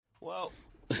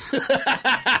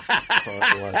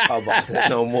How about that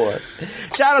no more?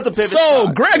 Shout out to Pivot.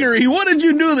 So, Gregory, what did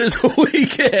you do this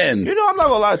weekend? You know, I'm not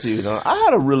gonna lie to you. I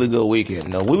had a really good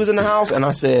weekend. We was in the house, and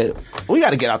I said, we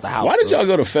got to get out the house. Why did y'all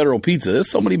go to Federal Pizza? There's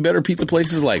so many better pizza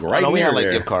places we had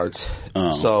like gift cards.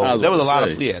 So there was a lot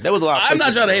of I'm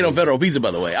not trying to hate on Federal Pizza,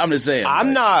 by the way. I'm just saying.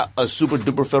 I'm not a super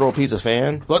duper Federal Pizza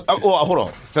fan. But hold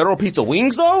on, Federal Pizza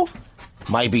wings though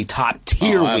might be top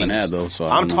tier wings. I haven't had those, so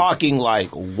I'm talking like,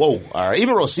 whoa. All right,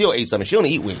 even Rocio ate something. She don't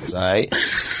eat wings. All right,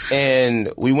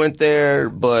 and we went there,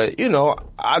 but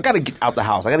I got to get out the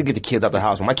house. I got to get the kids out the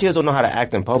house. My kids don't know how to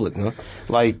act in public.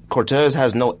 Like Cortez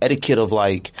has no etiquette of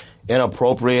like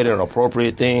inappropriate and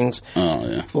appropriate things. Oh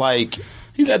yeah, like.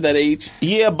 He's at that age.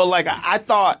 Yeah, but like I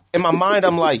thought in my mind,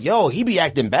 I'm like, yo, he be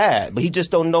acting bad, but he just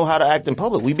don't know how to act in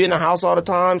public. We be in the house all the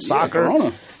time,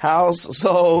 soccer, house.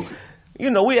 So,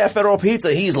 we at Federal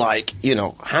Pizza. He's like,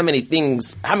 how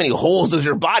many holes does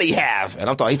your body have? And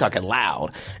he's talking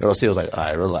loud. And Rosie's like, all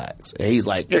right, relax. And he's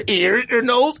like, your ears, your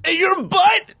nose, and your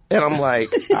butt. And I'm like,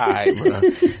 all right, bro,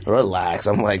 relax.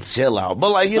 I'm like, chill out. But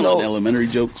like, elementary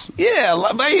jokes. Yeah,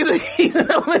 but he's in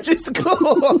elementary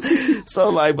school.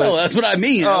 So like, but that's what I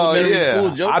mean. Elementary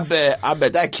school jokes. I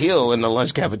bet that kill in the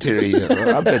lunch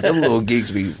cafeteria. I bet them little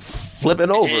geeks be flipping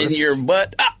over. In your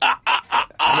butt.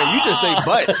 I mean, you just say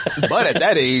butt at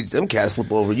that age, them cats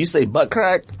flip over. You say butt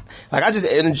crack. Like, I just,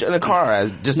 in a car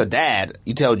as just a dad,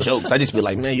 you tell jokes. I just be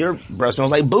like, man, your breath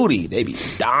smells like booty. They be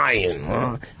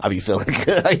dying. I be feeling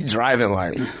good. I be driving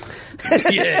like,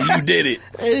 yeah, you did it.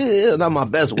 Yeah, not my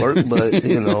best work, but,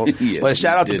 Yeah, but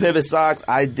shout out to Pivot Socks.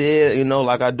 I did,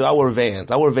 like I do. I wear Vans.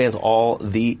 I wear Vans all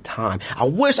the time. I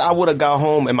wish I would have got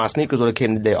home and my sneakers would have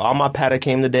came today. All my Patek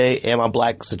came today and my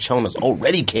black Sachonas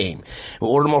already came. We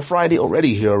ordered them on Friday,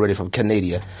 already from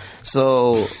Canada.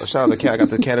 So, shout out to I got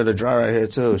the Canada Dry right here,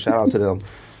 too. Shout out to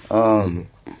them.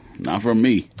 Not from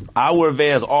me. I wear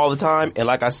Vans all the time, and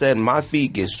like I said, my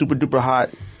feet get super duper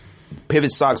hot.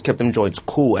 Pivot Socks kept them joints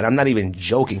cool, and I'm not even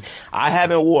joking. I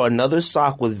haven't wore another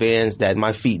sock with Vans that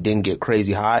my feet didn't get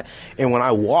crazy hot. And when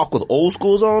I walk with old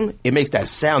schools on, it makes that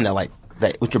sound that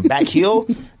with your back heel.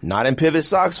 Not in Pivot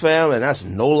Socks, fam, and that's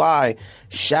no lie.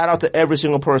 Shout out to every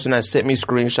single person that sent me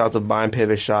screenshots of buying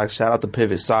Pivot Socks. Shout out to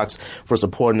Pivot Socks for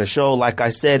supporting the show. Like I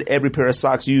said, every pair of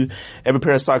socks you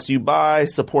buy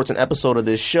supports an episode of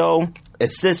this show,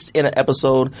 assists in an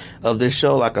episode of this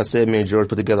show. Like I said, me and George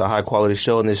put together a high quality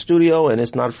show in this studio, and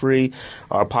it's not free.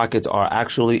 Our pockets are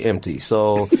actually empty.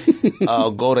 So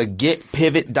go to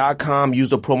getpivot.com, use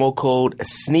the promo code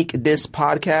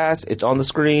SneakThisPodcast. It's on the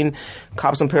screen.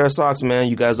 Cop some pair of socks, man.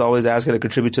 You guys always ask to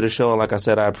contribute to the show, and like I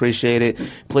said, I appreciate it.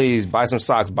 Please buy some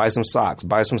socks,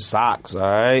 all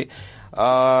right?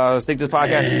 Stick This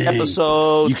Podcast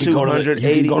episode 280.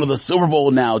 You can go to the Super Bowl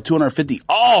now, 250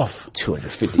 off.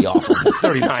 250 off.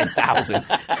 39,000.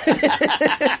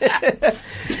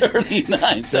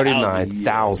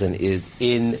 39,000 is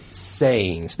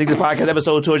insane. Stick This Podcast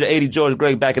episode 280. George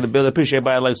Greg back in the building. Appreciate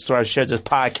everybody like to share this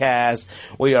podcast.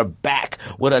 We are back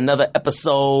with another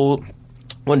episode.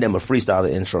 One day I'm going to freestyle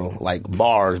the intro, like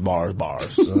bars.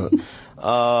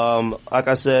 Like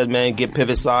I said, man, get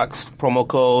Pivot Socks, promo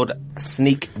code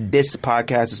Sneak This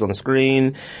Podcast is on the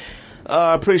screen.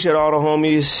 Appreciate all the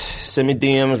homies. Send me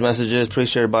DMs, messages.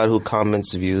 Appreciate everybody who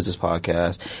comments, views this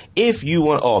podcast. If you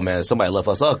want, somebody left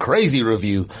us a crazy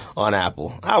review on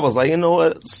Apple. I was like, you know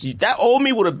what? That old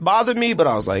me would have bothered me, but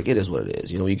I was like, it is what it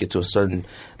is. You get to a certain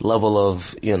level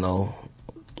of,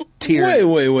 tier.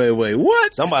 Wait,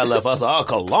 what? Somebody left us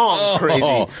a long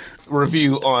crazy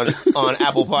review on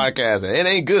Apple Podcasts, and it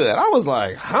ain't good. I was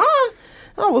like, huh?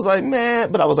 I was like,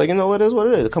 man, but I was like, you know what, it is what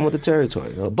it is. Come with the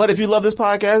territory. But if you love this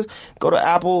podcast, go to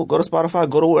Apple, go to Spotify,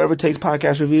 go to wherever it takes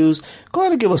podcast reviews. Go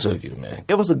ahead and give us a review, man.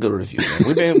 Give us a good review,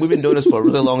 man. We've been doing this for a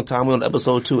really long time. We're on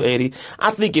episode 280.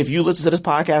 I think if you listen to this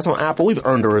podcast on Apple, we've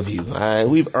earned a review. All right?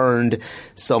 We've earned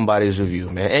somebody's review,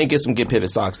 man. And get Pivot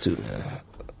Socks too, man.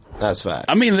 That's fact.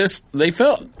 I mean, we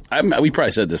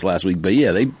probably said this last week, but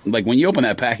yeah, they when you open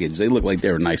that package, they look like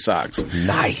they were nice socks.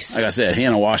 Nice. Like I said,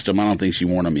 Hannah washed them. I don't think she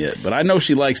worn them yet, but I know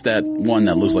she likes that one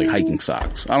that looks like hiking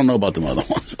socks. I don't know about them other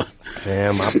ones. But.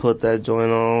 Fam, I put that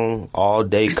joint on all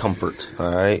day comfort. All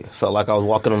right, felt like I was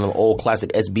walking on them old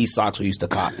classic SB socks we used to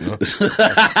cop.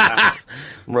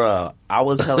 Bruh, I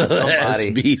was telling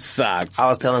somebody SB socks. I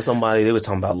was telling somebody they was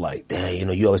talking about like, dang,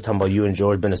 you always talking about you and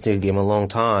George been in the sneaker game a long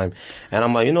time, and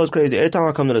I'm like, it's crazy. Every time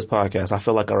I come to this podcast, I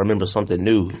feel like I remember something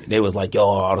new. They was like, yo,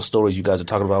 all the stories you guys are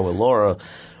talking about with Laura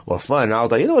were fun. And I was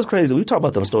like, what's crazy? We've talked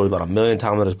about them stories about a million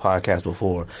times on this podcast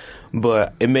before,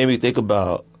 but it made me think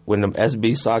about when the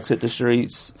SB socks hit the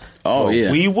streets. Oh, yeah.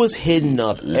 We was hitting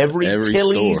up every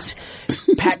Tilly's,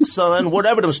 PacSun,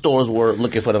 whatever them stores were,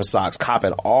 looking for them socks,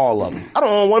 copping all of them. I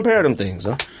don't own one pair of them things,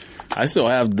 huh? I still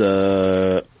have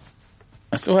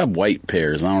white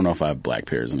pairs. I don't know if I have black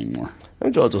pairs anymore.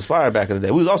 Them Jordans was fire back in the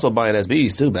day. We was also buying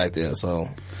SBs too back then, so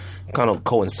kind of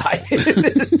coincided.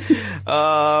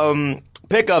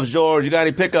 Pickups, George. You got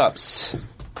any pickups?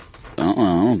 I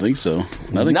don't think so.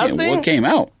 Nothing? What came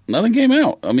out? Nothing came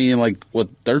out. I mean, like,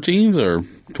 what, 13s or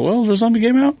 12s or something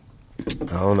came out? I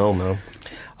don't know, man.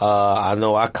 I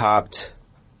know I copped.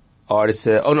 I already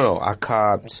said. Oh, no. I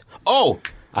copped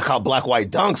Black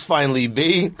White Dunks finally,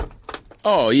 B.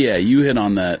 Oh, yeah. You hit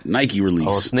on that Nike release.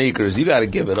 On sneakers. You got to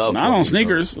give it up. Not on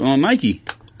sneakers. On Nike.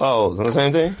 Oh, is that the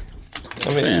same thing?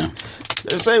 I mean, yeah.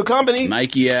 They're the same company.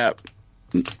 Nike app.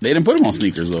 They didn't put them on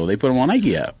sneakers, though. They put them on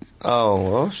Nike app. Oh,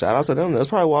 well, shout out to them. That's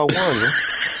probably why I won.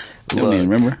 You don't even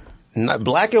remember?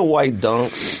 Black and White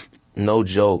Dunks, no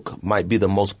joke, might be the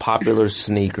most popular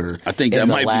sneaker I think that in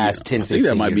might the last 10, 15 I think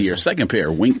that might be your second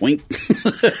pair. Wink, wink.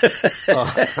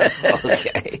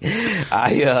 Okay.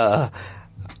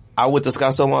 I went to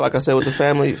Scottsdale Mall, like I said, with the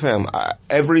family.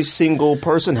 Every single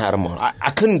person had them on. I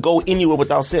couldn't go anywhere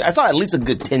without seeing. I saw at least a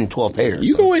good 10, 12 pairs.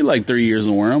 You can wait like 3 years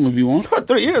and wear them if you want.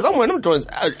 3 years? I'm wearing them joints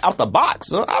out the box.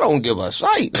 Huh? I don't give a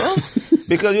shite. Huh?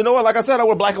 Because you know what? Like I said, I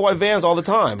wear black and white Vans all the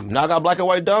time. Now I got black and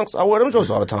white Dunks. I wear them joints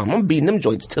all the time. I'm beating them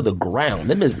joints to the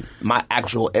ground. Them is my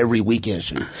actual every weekend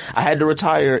shoe. I had to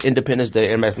retire Independence Day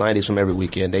Air Max 90s from every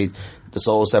weekend. The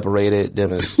soles separated.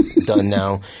 Them is done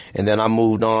now. And then I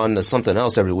moved on to something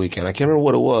else every weekend. I can't remember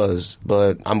what it was,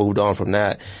 but I moved on from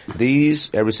that. These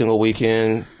every single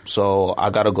weekend. So I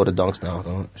got to go to Dunks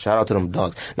now. Shout out to them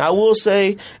Dunks. Now I will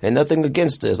say, and nothing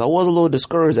against this, I was a little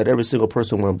discouraged that every single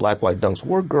person wearing black, white Dunks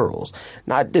were girls.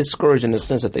 Not discouraged in the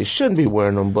sense that they shouldn't be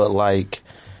wearing them, but like,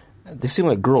 they seem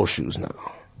like girl shoes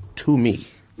now. To me.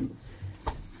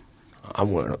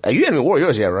 I'm wearing them. Hey, you haven't worn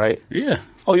yours yet, right? Yeah.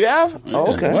 Oh, you have? Yeah,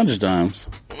 Oh, okay. A bunch of times.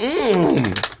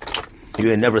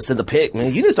 You ain't never sent a pic, man.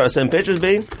 You need to start sending pictures,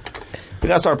 B. We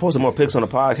got to start posting more pics on the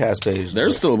podcast page.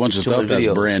 There's still a bunch of stuff that's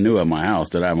brand new at my house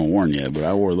that I haven't worn yet, but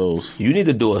I wore those. You need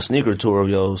to do a sneaker tour of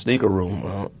your sneaker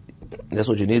room. That's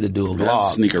what you need to do, a vlog.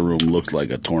 That sneaker room looks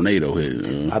like a tornado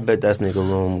hit. I bet that sneaker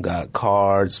room got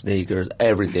cards, sneakers,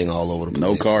 everything all over the place.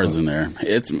 No cards in there.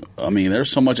 There's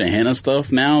so much of Hannah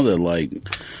stuff now that, like,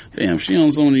 damn, she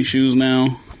owns so many shoes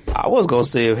now. I was going to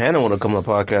say if Hannah want to come on the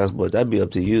podcast, but that'd be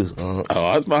up to you.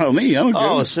 That's fine with me. I don't care.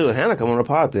 Oh, shoot. Hannah come on the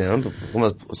pod then. I'm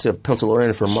going to see if pencil her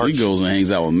in for March. She goes and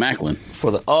hangs out with Macklin. I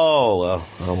don't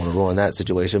want to ruin that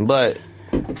situation, but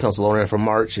pencil her in for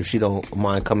March if she don't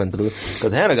mind coming through.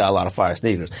 Because Hannah got a lot of fire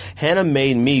sneakers. Hannah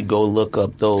made me go look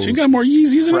up those. She got more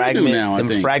Yeezys than I do now, I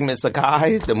think. Fragment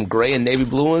Sakai's, them gray and navy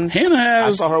blue ones. Hannah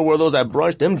has. I saw her wear those at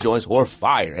brunch. Them joints were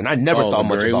fire. And I never thought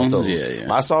much about those. Yeah.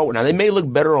 Now they may look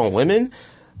better on women,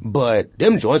 but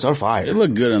them joints are fire. They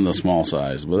look good in the small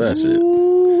size, but that's it.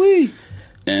 Ooh-wee.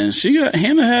 And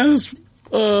Hannah has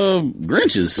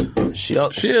Grinches. She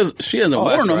hasn't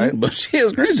worn them, but she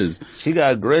has Grinches. She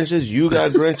got Grinches. You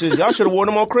got Grinches. Y'all should have worn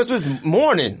them on Christmas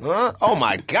morning. Huh? Oh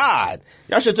my God.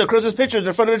 Y'all should have took Christmas pictures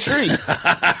in front of the tree.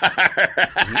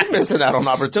 You're missing out on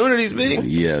opportunities, B.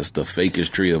 Yes, the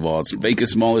fakest tree of all. It's fakest,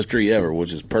 smallest tree ever,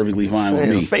 which is perfectly fine with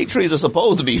me. Fake trees are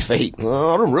supposed to be fake.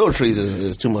 Them real trees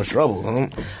is too much trouble. I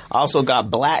also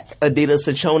got black Adidas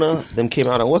Ciccona. Them came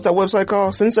out on, what's that website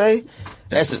called? Sensei?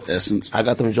 Essence. I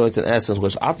got them joints in Essence,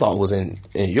 which I thought was in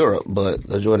Europe, but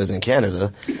the joint is in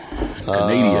Canada.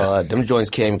 Canada. Them joints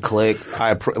came quick. I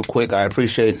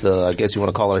appreciate I guess you want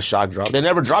to call it a shock drop. They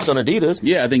never dropped on Adidas.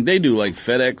 Yeah, I think they do like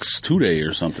FedEx 2-day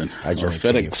or something. Or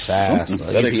FedEx fast.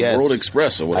 FedEx UPS. World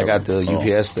Express or whatever. I got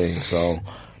the UPS thing, so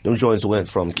them joints went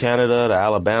from Canada to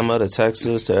Alabama to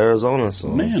Texas to Arizona. So.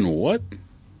 Man, what?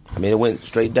 I mean, it went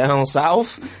straight down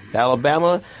south to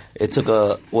Alabama. It took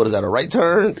a right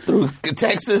turn through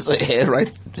Texas,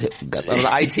 right, got on the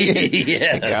IT,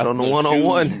 yeah, got on the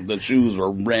 101. The shoes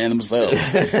were ran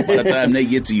themselves. By the time they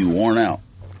get to you, worn out.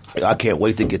 I can't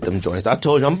wait to get them joints. I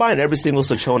told you, I'm buying every single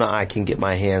Ciccona I can get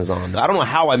my hands on. I don't know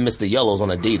how I missed the yellows on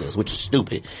Adidas, which is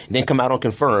stupid. It didn't come out on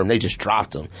Confirm. They just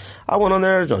dropped them. I went on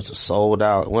there, joints are sold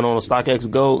out. Went on a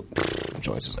StockX Go,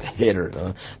 joints is a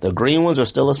hitter. The green ones are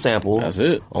still a sample. That's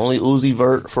it. Only Uzi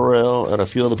Vert, Pharrell, and a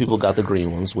few other people got the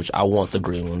green ones, which I want the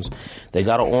green ones. They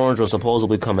got an orange one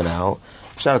supposedly coming out.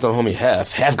 Shout out to the homie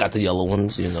Hef. Hef got the yellow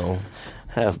ones,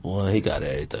 Half boy, he got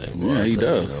everything. Yeah, he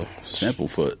does. Sample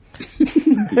foot. He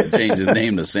changed his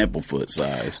name to Sample Foot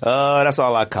size. That's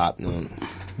all I copped.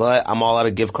 But I'm all out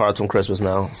of gift cards from Christmas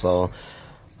now, so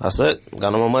that's it. Got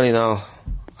no more money now.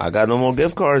 I got no more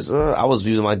gift cards. I was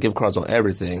using my gift cards on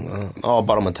everything. I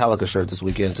bought a Metallica shirt this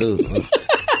weekend, too.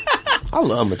 I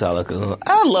love Metallica.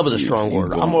 I love is a strong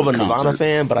word. I'm more of a Nirvana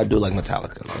fan, but I do like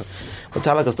Metallica.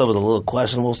 Metallica stuff is a little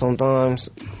questionable sometimes,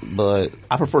 but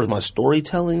I prefer my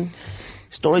storytelling.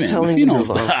 Storytelling. Man, if you don't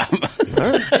stop.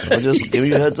 Right? I'm just giving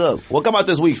you a heads up. What come out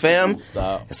this week, fam?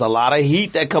 Stop. It's a lot of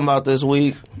heat that come out this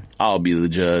week. I'll be the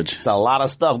judge. It's a lot of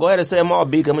stuff. Go ahead and say them all,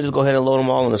 B. I'm going to just go ahead and load them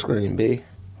all on the screen, B.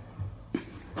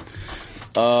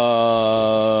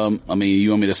 I mean, you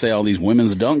want me to say all these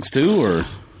women's dunks, too, or?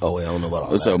 Oh, wait, I don't know about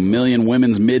all It's that. a million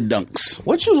women's mid dunks.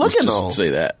 What you looking Let's on? just say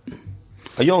that.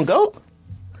 Are you on GOAT?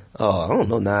 Oh, I don't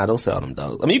know. Nah, don't say all them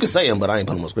dunks. I mean, you can say them, but I ain't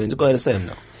putting them on screen. Just go ahead and say them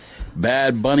now.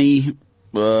 Bad Bunny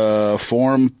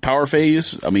form power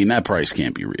phase. I mean, that price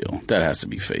can't be real. That has to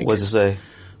be fake. What's it say?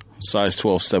 Size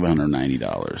 12,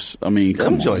 $790. I mean, come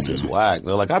Them on, joints man. is whack.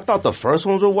 They're like, I thought the first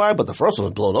ones were whack, but the first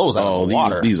ones blow those out of the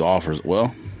water. These offers.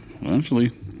 Well, eventually,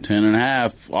 10 and a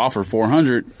half, offer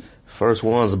 400. First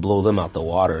ones blow them out the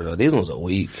water. These ones are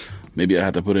weak. Maybe I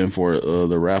have to put in for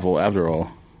the raffle after all.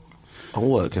 Oh,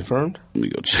 what? Confirmed? Let me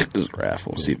go check this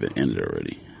raffle, see if it ended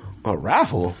already. A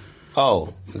raffle?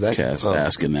 Oh. Is that Cat's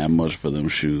asking that much for them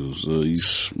shoes. You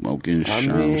smoking I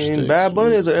sherm mean, sticks. Bad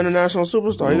Bunny is an international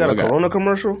superstar. You got a Corona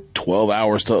commercial? 12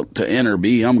 hours to enter,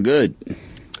 B. I'm good.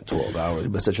 12 hours. You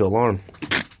better set your alarm.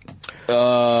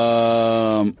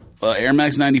 Air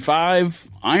Max 95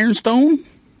 Ironstone?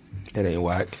 It ain't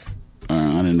whack.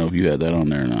 I didn't know if you had that on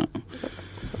there or not.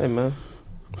 Hey, man.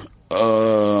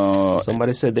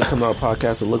 Somebody said they come out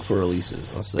podcasts to look for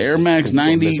releases. I said, Air Max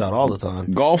 90 miss out all the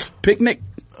time. Golf Picnic.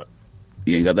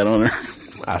 You ain't got that on there?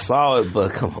 I saw it,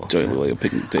 but come on. Joint look like a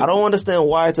picnic table. I don't understand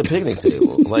why it's a picnic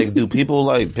table. Like, do people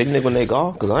like picnic when they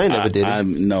golf? Because I ain't never did it.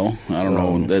 No, I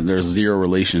don't know. There's zero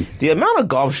relation. The amount of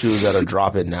golf shoes that are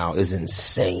dropping now is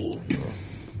insane.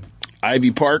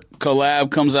 Ivy Park collab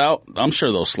comes out. I'm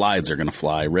sure those slides are going to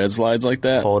fly. Red slides like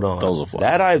that. Hold on. Those will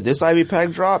fly. This Ivy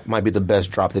Pack drop might be the best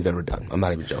drop they've ever done. I'm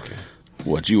not even joking.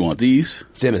 What, you want these?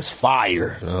 Them is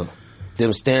fire.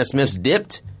 Them Stan Smiths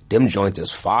dipped. Them joints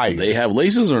is fire. They have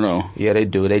laces or no? Yeah, they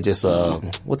do. They just,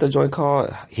 what the joint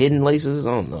called? Hidden laces? I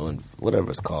don't know.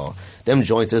 Whatever it's called. Them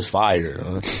joints is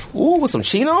fire. Ooh, with some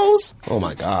chinos? Oh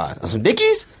my God. Some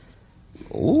Dickies?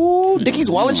 Ooh, Dickies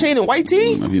wallet chain and white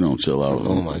tee? If you don't chill out.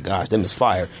 Oh my gosh, them is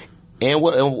fire. And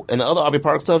the other Ivy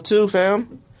Park stuff too,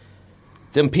 fam.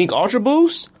 Them pink Ultra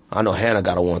Boosts? I know Hannah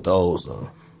gotta want those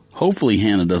though. Hopefully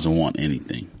Hannah doesn't want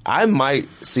anything. I might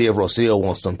see if Rocio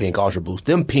wants some pink Ultra Boosts.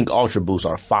 Them pink Ultra Boosts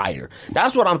are fire.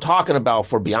 That's what I'm talking about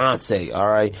for Beyonce, all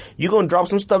right? You gonna drop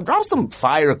some stuff, drop some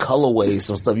fire colorways,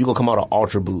 some stuff. You gonna come out of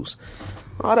Ultra Boost.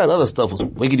 All that other stuff was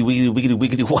wiggity, wiggity, wiggity,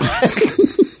 wiggity, whack.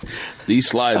 These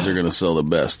slides are going to sell the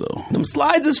best, though. Them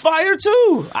slides is fire,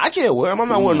 too. I can't wear them. I'm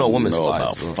not wearing no women's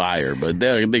slides. slides. About fire, but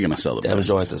they're going to sell the best.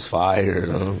 Them joints is fire.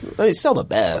 I mean, sell the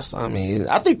best. I mean,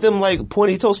 I think them, like,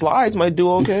 pointy-toe slides might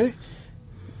do okay.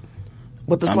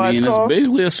 What the slides called? It's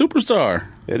basically a superstar.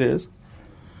 It is.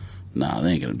 Nah,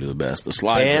 they ain't going to do the best. The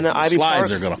slides,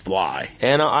 are going to fly.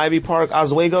 Anna Ivy Park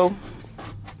Oswego?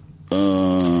 I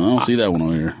don't see that one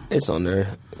on here. It's on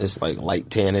there. It's, like, light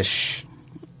tannish.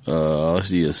 Let's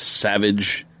see, a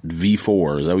Savage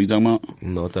V4. Is that what you're talking about? I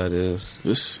don't know what that is.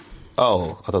 This?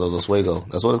 Oh, I thought that was Oswego.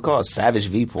 That's what it's called, Savage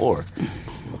V4.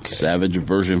 Okay. Savage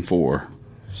version 4.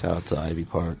 Shout out to Ivy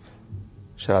Park.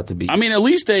 Shout out to B. I mean, at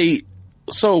least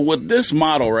so with this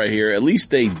model right here, at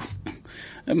least it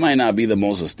might not be the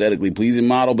most aesthetically pleasing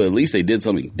model, but at least they did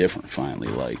something different finally.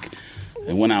 Like,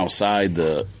 it went outside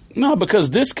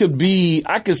because this could be,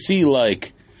 I could see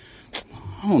like,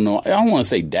 I don't know. I don't want to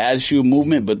say dad shoe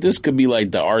movement, but this could be like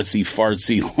the artsy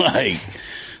fartsy, like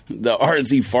the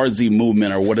artsy fartsy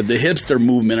movement or the hipster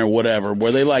movement or whatever,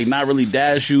 where they like not really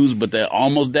dad shoes, but they're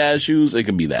almost dad shoes. It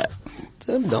could be that.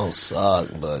 Them don't suck,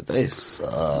 but they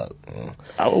suck.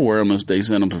 I would wear them if they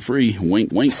sent them for free.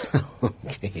 Wink, wink.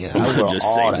 Okay, yeah, I would just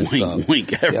say wink,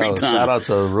 wink every time. Shout out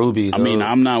to Ruby. I mean,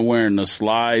 I'm not wearing the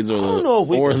slides or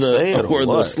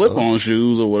the slip-on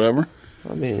shoes or whatever.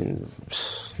 I mean,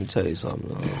 let me tell you something.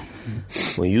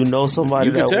 When you know somebody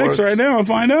you can text right now and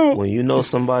find out. When you know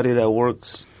somebody that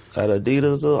works at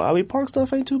Adidas, Ivy Park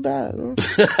stuff ain't too bad.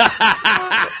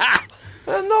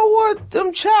 And know what?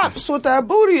 Them chaps with that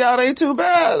booty out ain't too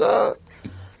bad.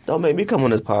 Don't make me come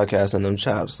on this podcast in them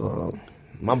chaps.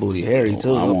 My booty hairy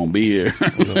too. I won't be here.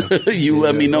 You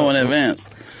let me know in advance.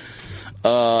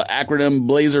 Acronym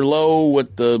Blazer Low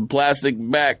with the plastic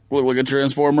back, look like a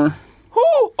transformer.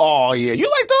 Who? Oh yeah, you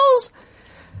like those?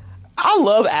 I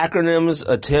love Acronym's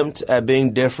attempt at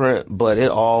being different, but it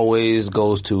always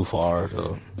goes too far.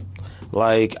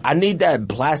 Like, I need that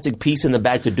plastic piece in the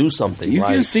back to do something. You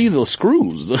like, can see the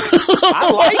screws.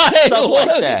 I like stuff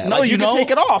like that. No, like, you can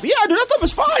take it off. Yeah, dude, that stuff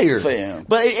is fire. Fam.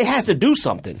 But it has to do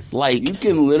something. Like, You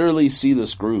can literally see the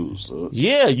screws.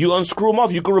 yeah, you unscrew them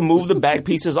off. You can remove the back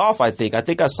pieces off. I think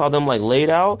I saw them like laid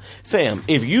out. Fam,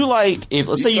 if you like,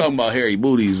 let's say you talking about hairy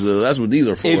booties, that's what these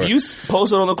are for. if you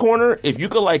post it on the corner, if you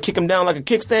could like kick them down like a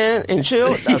kickstand and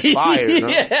chill, that's fire.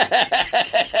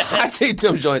 I take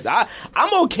them joints.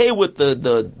 I'm okay with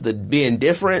the being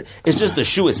different. It's just the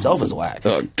shoe itself is whack.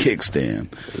 Kickstand.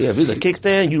 Yeah, if it's a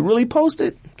kickstand, you really post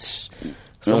it.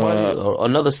 Somebody,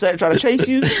 another set try to chase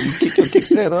you. You kick your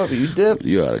kickstand up and you dip.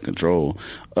 You out of control.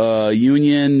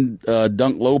 Union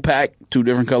Dunk Low Pack, 2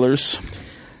 different colors.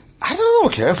 I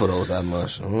don't care for those that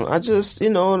much. I just,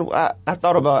 I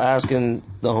thought about asking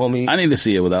the homie. I need to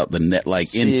see it without the net,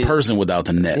 like in person without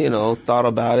the net. Thought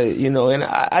about it, and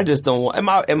I just don't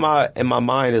want. In my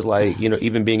mind is like,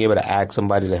 even being able to ask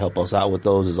somebody to help us out with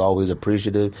those is always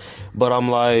appreciative. But I'm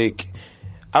like,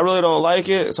 I really don't like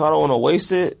it, so I don't want to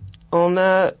waste it on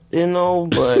that,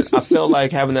 But I felt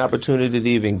like having the opportunity to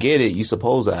even get it, you're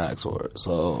supposed to ask for it.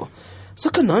 So it's a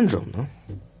conundrum.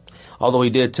 Huh? Although he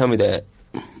did tell me that.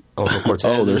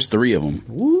 Oh, there's 3 of them.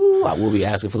 Woo, I will be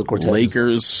asking for the Cortez.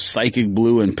 Lakers, Psychic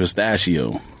Blue, and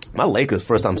Pistachio. My Lakers,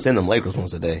 first time sending them Lakers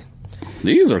ones today.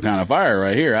 These are kind of fire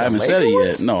right here. I haven't said it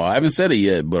yet. No, I haven't said it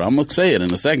yet, but I'm going to say it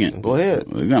in a second. Go ahead.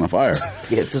 They're kind of fire.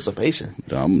 The anticipation.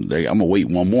 I'm going to wait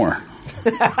one more.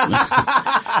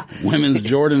 Women's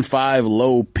Jordan 5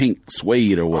 low pink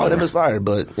suede or whatever. Oh, them is fire,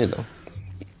 but, I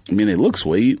mean, they look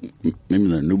suede. Maybe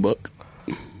they're nubuck.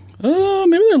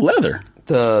 Maybe they're leather.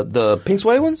 The pink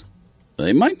suede ones?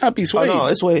 They might not be suede. Oh, no,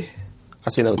 it's suede. I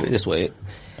see another this suede.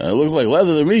 It looks like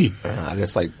leather to me. I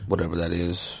guess like whatever that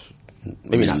is.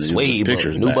 Maybe not suede, but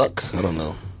nubuck. I don't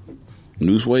know.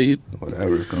 New suede?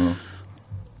 Whatever.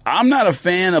 I'm not a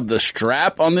fan of the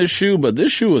strap on this shoe, but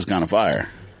this shoe is kind of fire.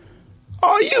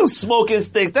 Oh, you smoking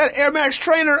sticks. That Air Max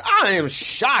trainer, I am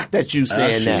shocked that you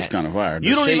saying that. That kind of fire.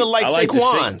 You don't even like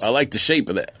Saquons. I like the shape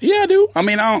of that. Yeah, I do. I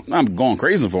mean, I'm going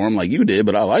crazy for them like you did,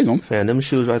 but I like them. Man, them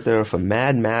shoes right there are from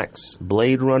Mad Max,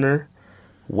 Blade Runner,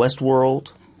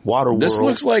 Westworld, Waterworld. This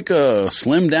looks like a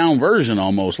slimmed down version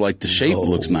almost. Like the shape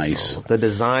looks nice. No. The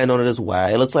design on it is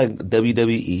wild. It looks like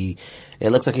WWE. It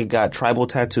looks like it got tribal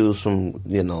tattoos from,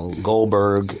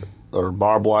 Goldberg or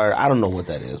barbed wire. I don't know what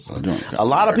that is. A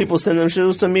lot of people send them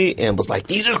shoes to me and was like,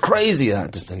 these are crazy. I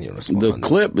just didn't even respond. The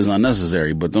clip is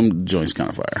unnecessary, but them joints kind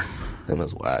of fire. Them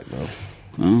is whack,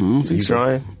 man. You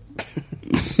trying?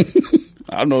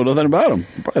 I don't know nothing about them.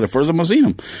 Probably the first time I've seen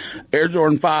them. Air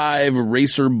Jordan 5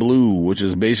 Racer Blue, which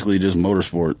is basically just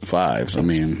Motorsport 5s. I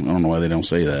mean, I don't know why they don't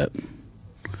say that.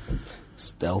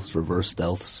 Stealths, reverse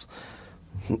stealths.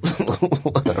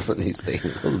 Whatever these things,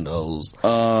 who knows?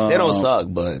 They don't suck,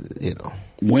 but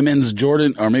Women's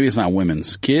Jordan, or maybe it's not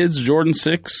women's. Kids Jordan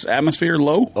 6 Atmosphere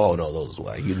Low. Oh no, those are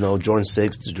whack. Jordan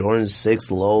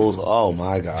 6 lows. Oh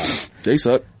my god, they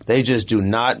suck. They just do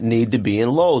not need to be in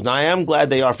lows. Now I am glad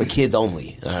they are for kids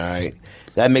only. All right.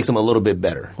 That makes them a little bit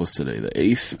better. What's today, the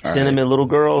 8th? Cinnamon little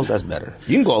girls, that's better.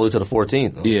 You can go all the way to the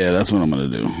 14th. Though. Yeah, that's what I'm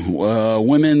going to do.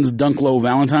 Women's Dunk Low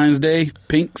Valentine's Day,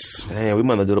 pinks. Damn, we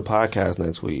might not do the podcast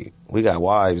next week. We got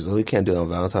wives, so we can't do it on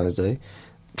Valentine's Day.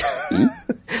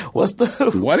 What's the...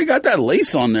 Why they got that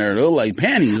lace on there, though? Like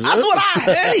panties. That's what I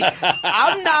hate.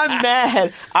 I'm not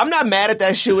mad. I'm not mad at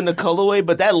that shoe in the colorway,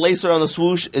 but that lace around the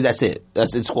swoosh, that's it.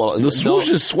 That's its quality. The swoosh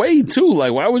is suede, too.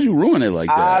 Like, why would you ruin it like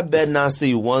that? I bet not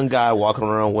see one guy walking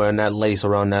around wearing that lace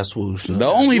around that swoosh. The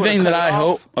only thing that I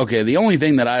hope... Okay, the only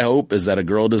thing that I hope is that a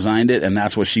girl designed it, and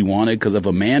that's what she wanted, because if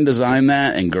a man designed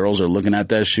that and girls are looking at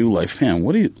that shoe like, fam,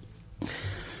 what do you...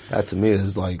 That to me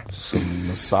is like some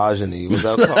misogyny. What's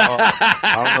that called?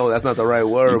 I don't know. That's not the right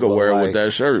word. You could wear it with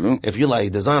that shirt. Huh? If you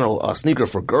like design a sneaker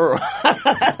for girl,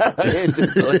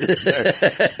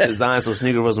 design some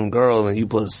sneaker for some girl, and you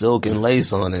put silk and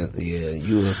lace on it. Yeah,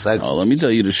 you a sexy. Oh, let me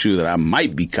tell you the shoe that I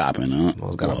might be copping. Huh?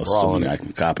 It's got a bra on it. I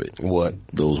can cop it. What?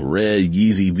 Those red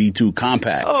Yeezy V2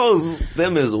 compacts. Oh,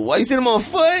 them is what? You see them on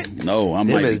foot? No, I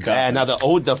might be bad. Now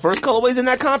the first colorways in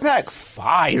that compact,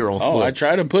 fire on foot. Oh, I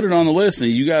tried to put it on the list,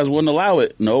 and you guys wouldn't allow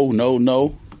it. No.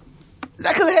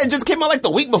 That because it just came out like the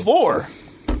week before.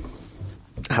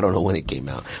 I don't know when it came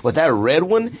out. But that red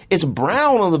one, it's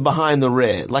brown on the behind the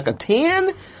red. Like a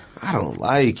tan? I don't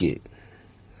like it.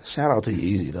 Shout out to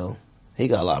Yeezy, though. He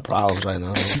got a lot of problems right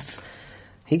now.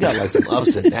 He got like some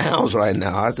ups and downs right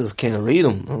now. I just can't read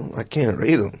him. I can't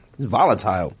read him. He's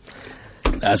volatile.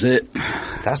 That's it.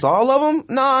 That's all of them?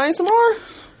 Nah, ain't some more?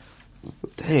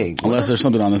 Dang. Unless there's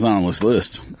something on this analyst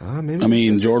list. Maybe I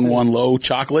mean, Jordan 1 Low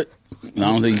Chocolate. I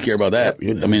don't think you care about that.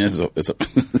 I mean, it's a it's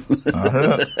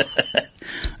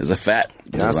a fat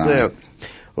That's design. it.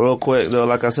 Real quick though,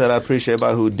 like I said, I appreciate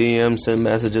everybody who DMs, send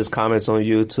messages, comments on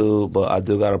YouTube, but I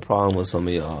do got a problem with some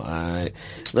of y'all. All right,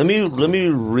 let me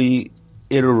reiterate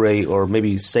or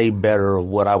maybe say better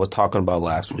what I was talking about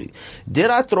last week. Did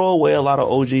I throw away a lot of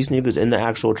OG sneakers in the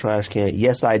actual trash can?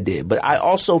 Yes, I did. But I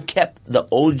also kept the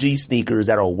OG sneakers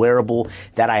that are wearable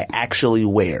that I actually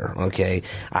wear, okay?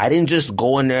 I didn't just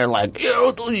go in there like,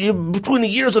 between the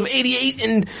years of 88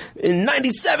 and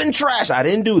 97 trash. I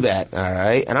didn't do that, all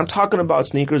right? And I'm talking about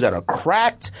sneakers that are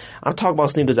cracked. I'm talking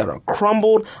about sneakers that are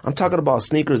crumbled. I'm talking about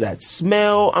sneakers that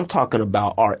smell. I'm talking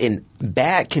about are in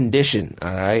bad condition,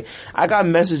 all right? I got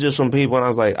messages from people and I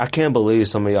was like, I can't believe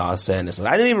some of y'all are saying this.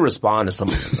 I didn't even respond to some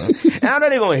of them. And I'm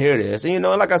not even going to hear this. And,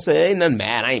 like I said, ain't nothing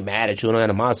mad. I ain't mad at you. No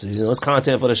animosity. It's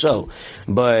content for the show.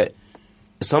 But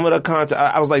some of the content,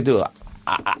 I was like, dude,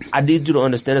 I need you to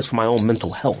understand this for my own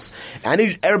mental health. And I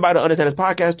need everybody to understand this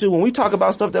podcast too. When we talk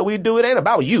about stuff that we do, it ain't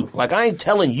about you. Like, I ain't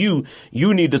telling you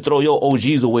need to throw your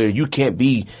OGs away or you can't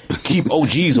keep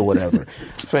OGs or whatever.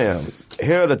 Fam,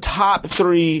 here are the top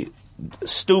 3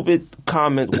 stupid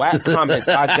whack comments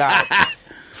I got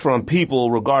from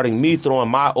people regarding me throwing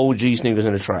my OG sneakers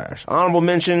in the trash. Honorable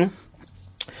mention,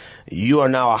 you are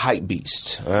now a hype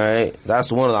beast. All right,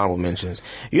 that's one of the honorable mentions.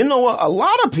 You know what? A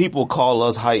lot of people call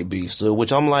us hype beasts,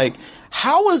 which I'm like,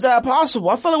 how is that possible?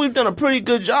 I feel like we've done a pretty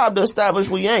good job to establish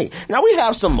we ain't. Now we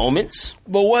have some moments.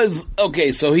 But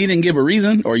okay? So he didn't give a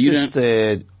reason, or you Just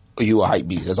didn't? said you a hype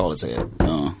beast. That's all it said.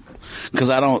 Because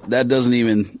I don't. That doesn't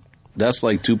even. That's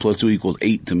like 2 + 2 =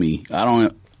 8 to me. I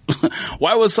don't.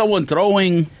 Why was someone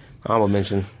throwing Honorable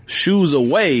mention shoes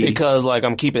away? Because like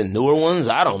I'm keeping newer ones.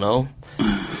 I don't know.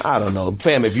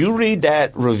 Fam, if you read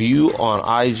that review on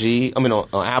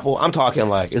on Apple, I'm talking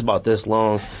like it's about this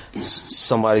long.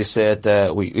 Somebody said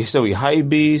that we hype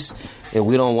beasts and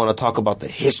we don't want to talk about the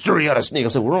history of the sneaker.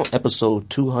 I said, we're on episode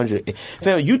 200.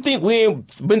 Fam, you think we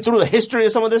ain't been through the history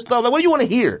of some of this stuff? Like, what do you want to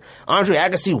hear? Andre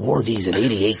Agassi wore these in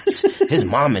 88. His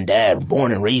mom and dad were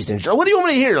born and raised in. What do you want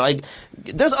me to hear? Like,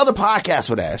 there's other podcasts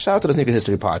for that. Shout out to the Sneaker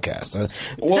History Podcast.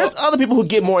 There's other people who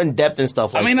get more in depth and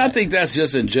stuff like that. I think that's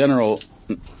just in general.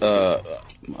 I'm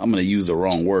going to use the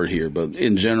wrong word here, but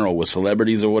in general with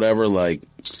celebrities or whatever, like,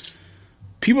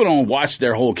 people don't watch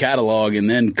their whole catalog and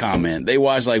then comment. They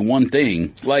watch like one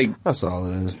thing. Like, that's all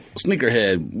it is.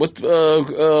 Sneakerhead. What's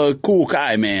Cool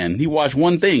Kai, man? He watched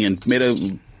one thing and made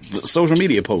a social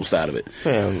media post out of it.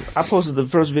 Man, I posted the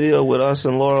first video with us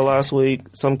and Laura last week.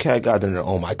 Some cat got in there,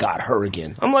 oh my God, her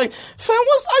again. I'm like, fam,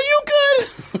 are you good?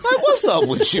 Like, what's up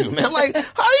with you, man? Like,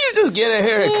 how do you just get in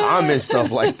here and comment stuff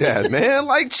like that, man?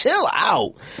 Like, chill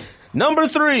out. Number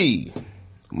 3.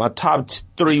 My top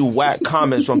 3 whack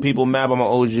comments from people mad about my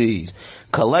OGs.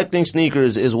 Collecting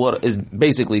sneakers is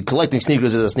collecting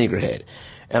sneakers is a sneakerhead.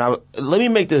 And let me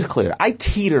make this clear. I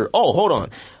teeter. Oh, hold on.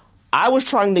 I was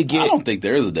trying to get. I don't think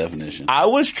there is a definition. I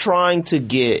was trying to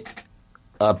get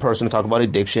a person to talk about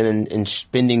addiction and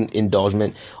spending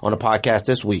indulgence on a podcast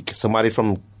this week. Somebody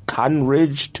from Cotton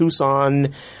Ridge,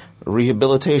 Tucson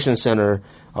Rehabilitation Center.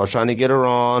 I was trying to get her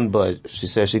on, but she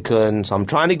said she couldn't. So I'm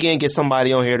trying to get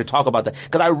somebody on here to talk about that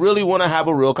because I really want to have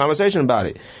a real conversation about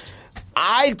it.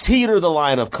 I teeter the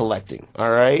line of collecting, all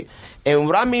right? And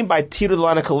what I mean by teeter the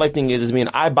line of collecting is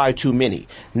I buy too many.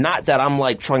 Not that I'm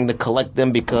like trying to collect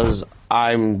them because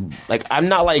I'm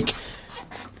not like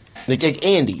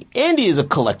Andy. Andy is a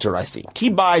collector, I think. He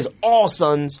buys all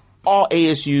Suns, all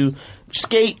ASU.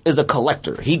 Skate is a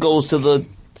collector. He goes to the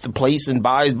place and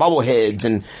buys bobbleheads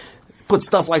and put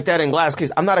stuff like that in glass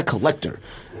case. I'm not a collector.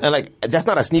 And like, that's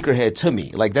not a sneakerhead to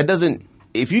me. Like, that doesn't,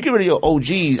 if you get rid of your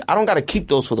OGs, I don't got to keep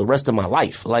those for the rest of my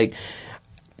life. Like,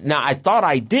 now I thought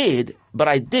I did, but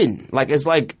I didn't. Like, it's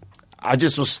like, I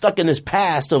just was stuck in this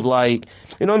past of like,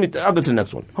 I'll go to the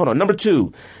next one. Hold on. Number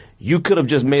 2, you could have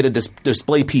just made a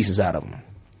display pieces out of them.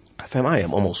 Fam, I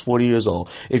am almost 40 years old.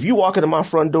 If you walk into my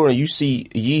front door and you see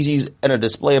Yeezys in a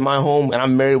display in my home and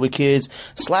I'm married with kids,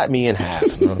 slap me in half.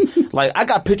 Like, I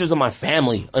got pictures of my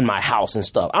family in my house and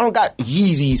stuff. I don't got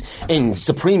Yeezys and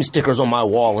Supreme stickers on my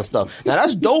wall and stuff. Now,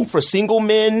 that's dope for single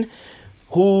men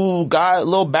who got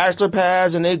little bachelor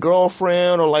pads and their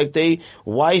girlfriend or like they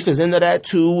wife is into that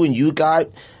too and you got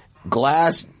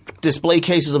glass display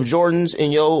cases of Jordans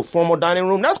in your formal dining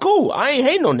room, that's cool. I ain't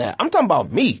hating on that. I'm talking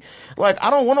about me. Like,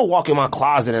 I don't want to walk in my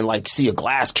closet and, like, see a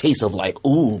glass case of, like,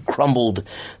 crumbled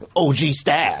OG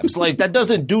stabs. Like, that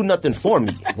doesn't do nothing for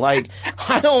me. Like,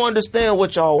 I don't understand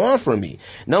what y'all want from me.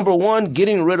 Number one,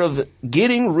 getting rid of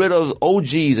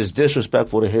OGs is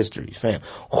disrespectful to history, fam.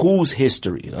 Whose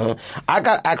history? I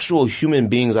got actual human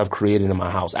beings I've created in my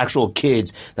house, actual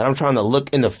kids that I'm trying to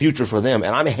look in the future for them,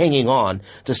 and I'm hanging on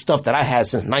to stuff that I had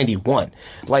since 91.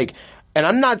 Like, and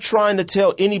I'm not trying to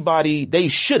tell anybody they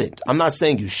shouldn't. I'm not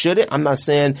saying you shouldn't. I'm not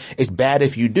saying it's bad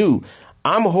if you do.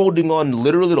 I'm holding on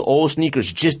literally to old sneakers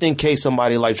just in case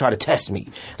somebody like try to test me.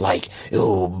 Like,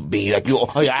 it'll be like,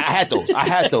 oh yeah, I had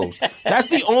those. That's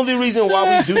the only reason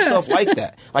why we do stuff like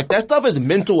that. Like, that stuff is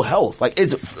mental health. Like,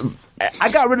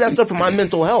 I got rid of that stuff for my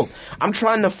mental health. I'm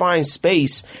trying to find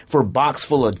space for a box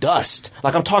full of dust.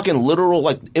 Like, I'm talking literal,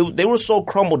 like, they were so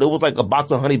crumbled, it was like a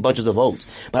box of Honey Bunches of Oats.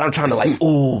 But I'm trying to like,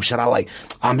 should I like,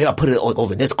 maybe I put it like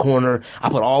over in this corner. I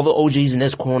put all the OGs in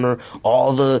this corner,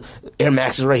 all the Air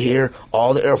Maxes right here,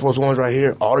 all the Air Force Ones right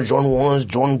here, all the Jordan 1s,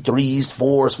 Jordan 3s,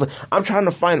 4s. I'm trying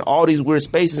to find all these weird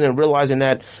spaces and realizing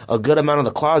that a good amount of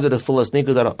the closet is full of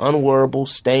sneakers that are unwearable,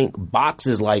 stank,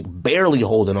 boxes like barely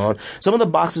holding on. Some of the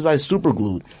boxes I super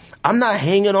glued. I'm not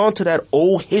hanging on to that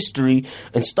old history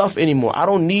and stuff anymore. I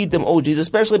don't need them OGs,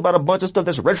 especially about a bunch of stuff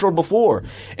that's retro before.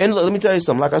 And let me tell you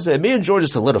something. Like I said, me and George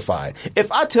is solidified.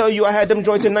 If I tell you I had them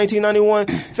joints in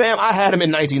 1991, fam, I had them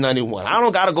in 1991. I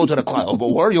don't got to go to the cloud. But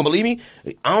word, you don't believe me?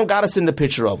 I don't got to send a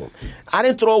picture of them. I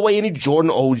didn't throw away any Jordan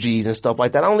OGs and stuff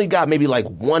like that. I only got maybe like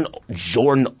one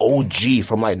Jordan OG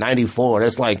from like 94.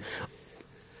 That's like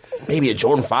maybe a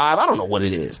Jordan 5. I don't know what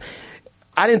it is.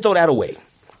 I didn't throw that away.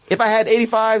 If I had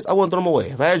 85s, I wouldn't throw them away.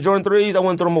 If I had Jordan 3s, I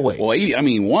wouldn't throw them away. Well, I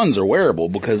mean, ones are wearable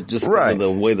because just of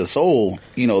the way the sole,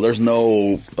 there's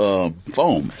no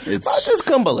foam. I just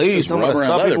couldn't believe some of the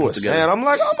stuff people were saying. I'm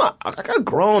like, I got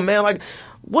grown, man. Like,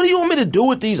 what do you want me to do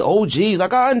with these OGs?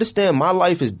 Like, I understand my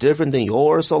life is different than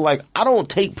yours. So, like, I don't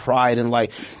take pride in,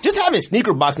 like, just having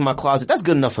sneaker box in my closet. That's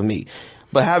good enough for me.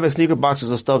 But having sneaker boxes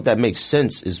of stuff that makes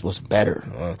sense is what's better.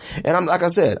 And I'm like I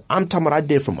said, I'm talking about I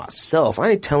did for myself. I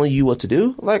ain't telling you what to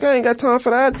do. Like, I ain't got time for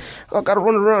that. I got to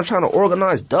run around trying to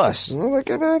organize dust. And I'm like,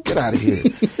 hey, man, get out of here.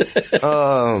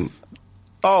 Well,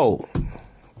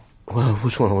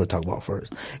 which one do I want to talk about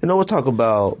first? We'll talk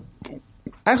about,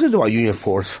 actually, do about Union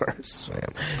 4s first.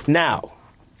 Fam. Now,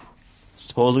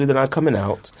 supposedly they're not coming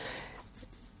out.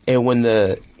 And when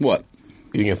What?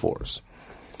 Union 4s.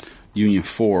 Union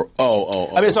 4.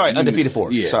 I mean, sorry, Undefeated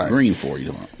 4. Yeah, sorry. Green 4,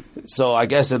 you know. So I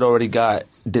guess it already got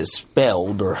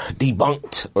dispelled or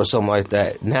debunked or something like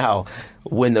that. Now,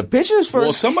 when the pictures first...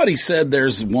 Well, somebody said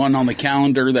there's one on the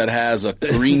calendar that has a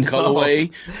green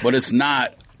colorway, but it's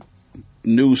not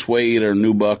new suede or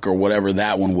nubuck or whatever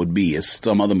that one would be. It's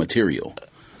some other material.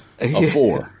 A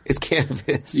 4. It's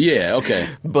canvas. Yeah, okay.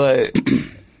 But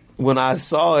when I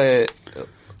saw it...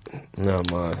 Never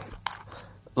mind.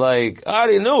 Like, I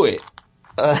already knew it.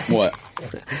 What?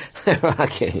 I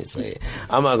can't even say it.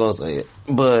 I'm not going to say it.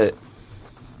 But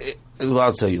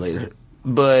I'll tell you later.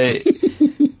 But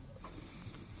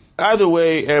either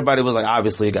way, everybody was like,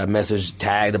 obviously got message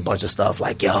tagged a bunch of stuff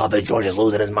like, yo, but George is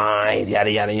losing his mind,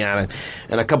 yada, yada, yada.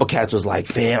 And a couple cats was like,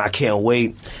 fam, I can't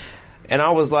wait. And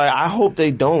I was like, I hope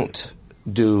they don't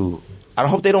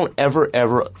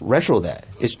ever retro that.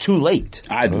 It's too late.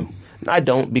 I do. I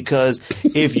don't, because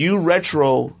if you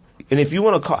retro, and if you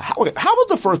want to call, how was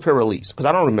the first pair released? Because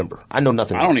I don't remember. I know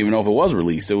nothing. I don't even know if it was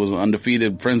released. It was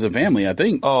Undefeated Friends and Family, I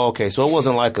think. Oh, okay. So it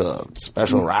wasn't like a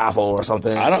special raffle or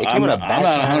something. I'm not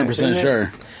 100%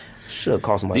 sure. Should have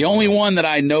cost somebody. The only one that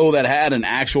I know that had an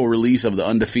actual release of the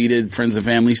Undefeated Friends and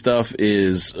Family stuff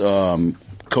is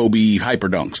Kobe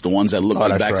Hyperdunks, the ones that look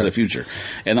like Back to the Future.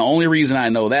 And the only reason I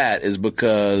know that is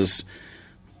because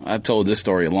I told this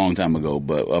story a long time ago,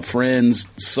 but a friend's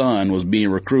son was being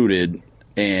recruited,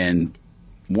 and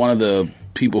one of the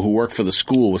people who worked for the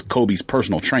school was Kobe's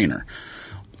personal trainer.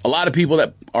 A lot of people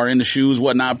that are into shoes,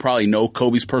 whatnot, probably know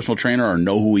Kobe's personal trainer or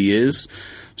know who he is.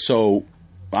 So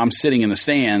I'm sitting in the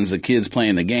stands, the kids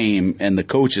playing the game, and the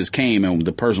coaches came, and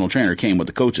the personal trainer came with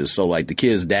the coaches. So, like, the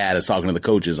kid's dad is talking to the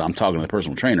coaches. I'm talking to the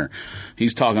personal trainer.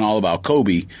 He's talking all about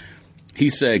Kobe. He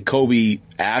said Kobe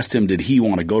asked him, did he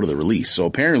want to go to the release? So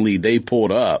apparently they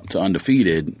pulled up to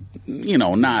Undefeated,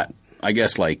 not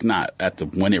at the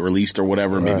when it released or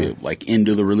whatever, maybe like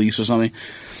into the release or something.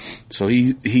 So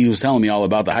he was telling me all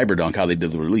about the Hyperdunk, how they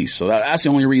did the release. So that's the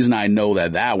only reason I know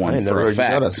that one for a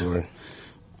fact.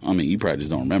 I mean, you probably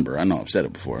just don't remember. I know I've said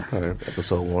it before.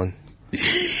 Episode 1.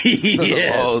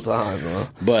 Yes. All time, man.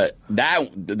 But the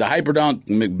Hyperdunk,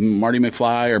 Marty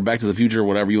McFly, or Back to the Future,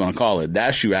 whatever you want to call it,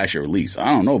 that shoe actually released.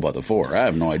 I don't know about the 4. I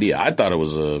have no idea. I thought it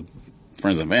was a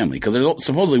Friends and Family, because there's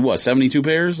supposedly, 72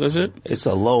 pairs? That's it? It's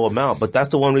a low amount, but that's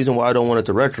the one reason why I don't want it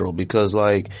to retro, because,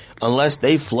 like, unless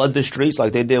they flood the streets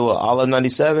like they did with all of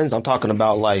 97s, I'm talking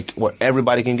about, like, where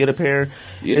everybody can get a pair,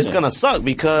 it's going to suck,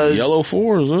 because... Yellow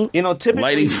 4s, huh? You know, typically...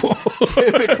 Lighting 4.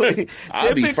 typically...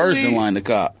 I'll be first in line to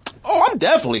cop. Oh, I'm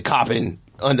definitely copping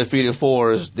undefeated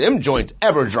 4s. Them joints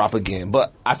ever drop again.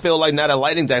 But I feel like now that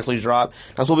Lightning's actually dropped,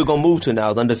 that's what we're going to move to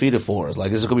now, the undefeated 4s. Like,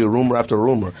 this is going to be rumor after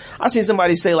rumor. I seen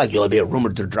somebody say, like, yo, it'll be a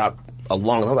rumor to drop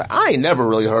along. I'm like, I ain't never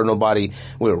really heard nobody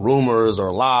with rumors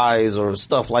or lies or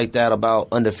stuff like that about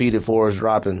undefeated 4s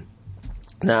dropping.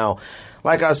 Now,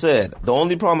 like I said, the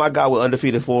only problem I got with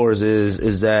undefeated 4s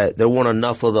is that there weren't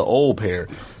enough of the old pair.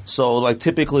 So, like,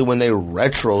 typically when they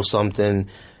retro something...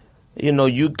 You know,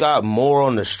 you got more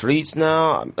on the streets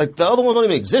now. Like, the other ones don't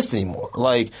even exist anymore.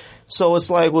 Like, so it's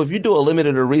like, well, if you do a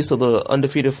limited release of the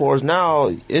undefeated 4s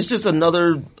now, it's just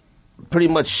another pretty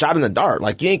much shot in the dark.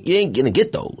 Like, you ain't gonna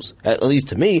get those. At least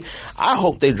to me. I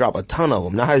hope they drop a ton of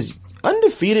them. Now, has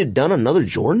Undefeated done another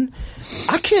Jordan?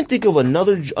 I can't think of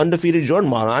another undefeated Jordan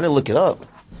model. I didn't look it up.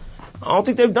 I don't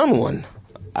think they've done one.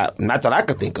 Not that I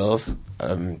could think of. I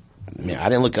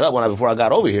didn't look it up before I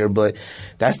got over here, but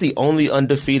that's the only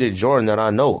undefeated Jordan that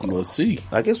I know of. Let's see.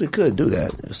 I guess we could do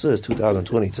that. It says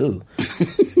 2022.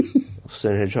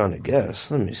 Sitting here trying to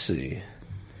guess. Let me see.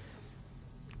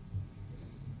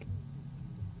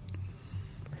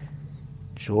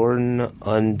 Jordan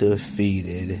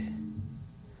undefeated.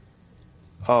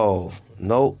 Oh,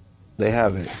 nope. They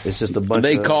haven't. It's just a bunch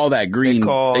They of... call that green... They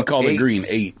call the green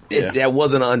 8. Yeah. That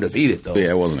wasn't undefeated, though. Yeah,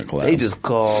 it wasn't a collab. They just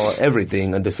call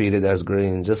everything undefeated that's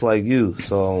green, just like you.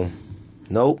 So,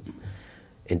 nope.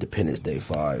 Independence Day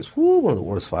 5s. Woo, one of the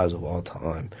worst 5s of all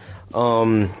time.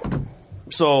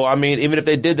 So, I mean, even if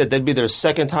they did that, that'd be their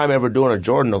second time ever doing a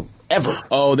Jordan ever.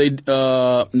 Oh,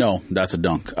 no, that's a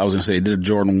dunk. I was going to say they did a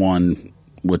Jordan 1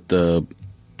 with the...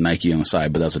 Nike on the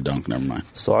side, but that's a dunk. Never mind.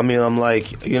 So, I mean, I'm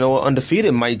like, you know what?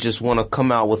 Undefeated might just want to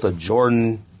come out with a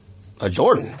Jordan.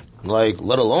 Like,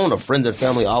 let alone a Friends and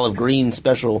Family olive green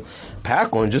special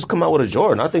pack one. Just come out with a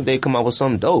Jordan. I think they come out with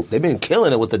something dope. They've been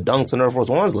killing it with the dunks and Air Force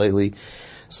Ones lately.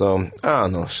 So, I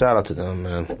don't know. Shout out to them,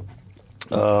 man.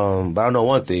 But I know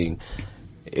one thing.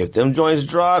 If them joints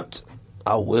dropped,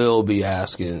 I will be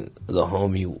asking the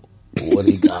homie what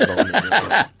he got on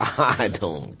there. I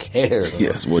don't care. Though.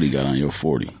 Yes, what he got on your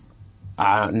 40.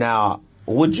 Now,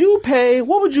 what would you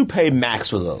pay max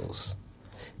for those?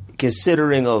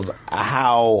 Considering of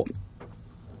how...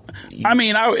 I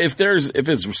mean, if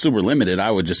it's super limited, I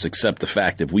would just accept the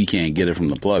fact if we can't get it from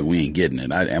the plug, we ain't getting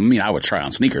it. I mean, I would try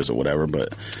on sneakers or whatever,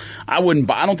 but I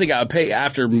don't think I would pay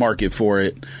aftermarket for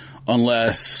it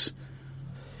unless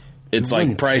it's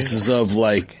like prices of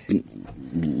like...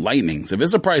 Lightnings. If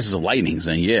it's the prices of Lightnings,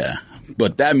 then yeah.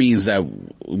 But that means that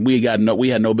we had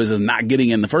no business not getting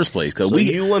in the first place. So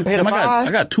you wouldn't pay the $5?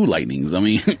 I got 2 Lightnings. I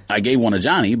mean, I gave one to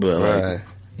Johnny, but right. Like,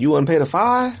 you wouldn't pay the $5?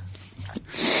 I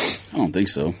don't think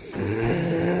so.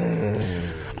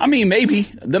 I mean, maybe.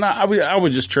 Then I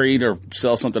would just trade or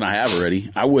sell something I have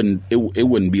already. I wouldn't. It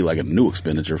wouldn't be like a new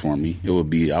expenditure for me. It would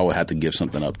be. I would have to give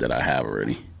something up that I have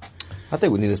already. I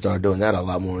think we need to start doing that a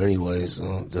lot more anyways.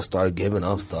 Just start giving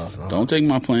up stuff. Don't take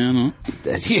my plan, huh?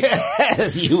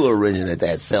 Yes, you originate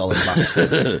that selling.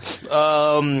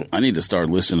 I need to start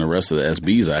listing the rest of the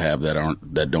SBs I have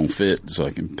that don't fit so I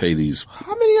can pay these.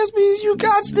 How many SBs you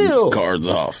got still? Cards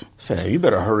off. Fam, you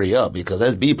better hurry up because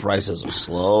SB prices are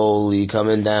slowly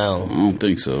coming down. I don't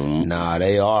think so. No. Nah,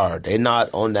 they are. They're not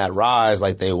on that rise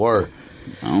like they were.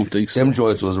 I don't think so. Them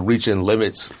joints was reaching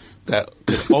limits that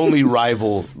could only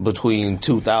rival between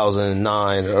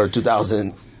 2009 or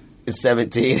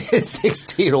 2017 and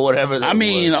 16 or whatever. I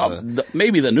mean,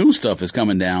 maybe the new stuff is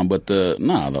coming down, but the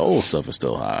old stuff is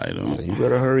still high. You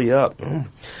better hurry up.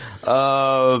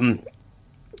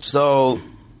 So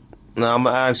now I'm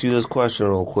gonna ask you this question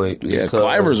real quick. Yeah,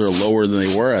 Clivers are lower than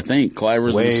they were. I think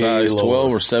Clivers in size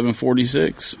 12 or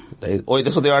 746. Wait,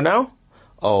 that's what they are now?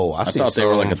 Oh, I thought they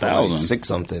were like 1,000. 6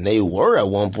 something. They were at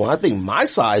one point. I think my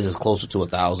size is closer to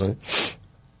 1,000.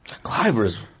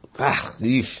 Clivers,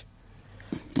 yeesh.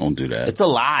 Don't do that. It's a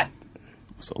lot.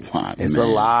 It's a lot. It's a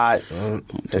lot.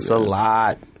 It's a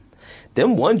lot.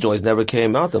 Them one joints never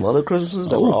came out. Them other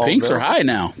Christmases. Pinks are high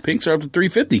now. Pinks are up to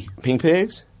 350. Pink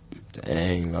pigs?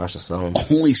 Dang, gosh, that's something.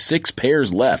 Only 6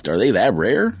 pairs left. Are they that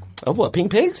rare? Of what?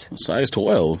 Pink pigs? Size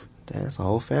 12. That's a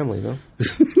whole family, though.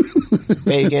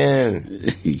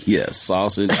 Bacon. Yes,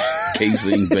 sausage,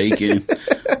 casing, bacon,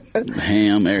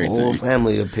 Ham, everything. Whole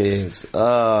family of pigs.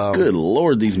 Good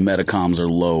Lord, these Metacoms are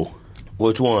low.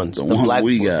 Which ones? The ones black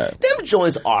we got. Them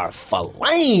joints are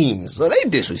flames. So they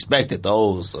disrespected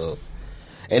those.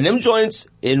 And them joints,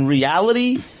 in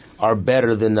reality, are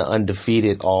better than the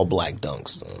undefeated all black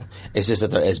dunks. It's just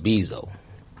that they're SBs, though.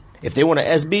 If they were an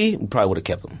SB, we probably would have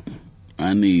kept them.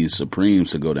 I need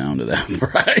Supremes to go down to that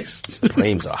price.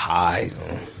 Supremes are high.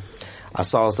 I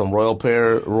saw some royal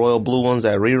blue ones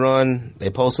at Rerun. They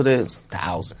posted it. It's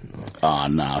 1,000. Oh,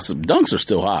 nah. Some dunks are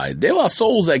still high. De La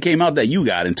Souls that came out that you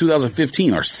got in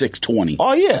 2015 are $620.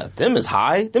 Oh, yeah. Them is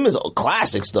high. Them is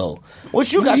classics, though.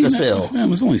 What you got to sell? Man,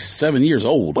 it's only 7 years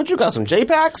old. What you got, some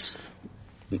J-Packs?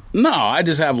 No, I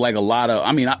just have like a lot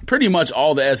of, pretty much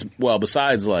all the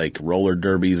besides like roller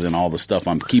derbies and all the stuff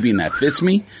I'm keeping that fits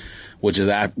me, I think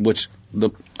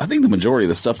the majority of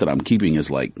the stuff that I'm keeping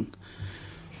is like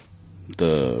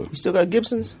You still got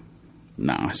Gibsons?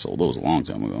 Nah, I sold those a long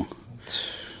time ago.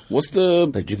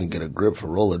 Bet you can get a grip for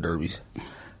roller derbies.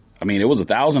 It was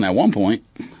 1,000 at one point,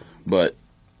 but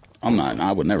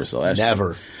I would never sell that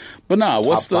Never. shit. But nah,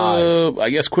 what's I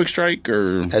guess Quick Strike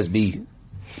or SB?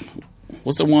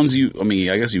 What's the ones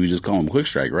I guess you would just call them Quick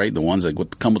Strike, right? The ones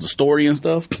that come with the story and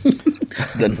stuff?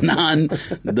 the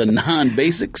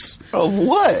non-basics. Of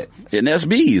what? In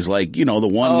SBs, like, the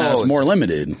one that's more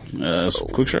limited.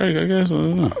 Quick Strike, I guess. I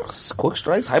don't know. Quick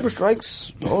Strikes, Hyper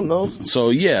Strikes? Oh, no. So,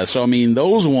 yeah.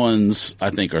 Those ones, I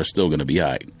think, are still going to be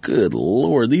high. Good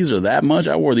Lord, these are that much?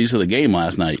 I wore these to the game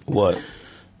last night. What?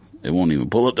 It won't even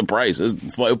pull up the price. His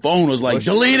phone was like,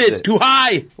 delete it, too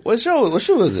high. What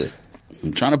shoe is it?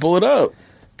 I'm trying to pull it up.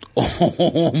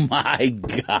 Oh, my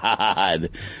God.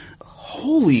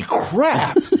 Holy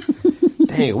crap.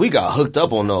 Dang, we got hooked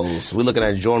up on those. We're looking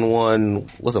at Jordan 1,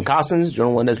 what's them, Costins?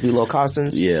 Jordan 1 SB Low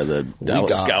Costins? Yeah, the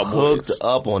Dallas Cowboys. Hooked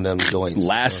up on them joints.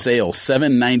 Last sale,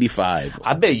 $795.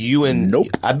 I bet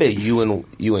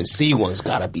UNC ones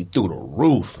gotta be through the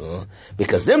roof,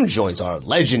 because them joints are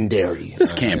legendary.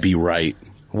 This can't be right.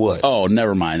 What? Oh,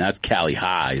 never mind. That's Cali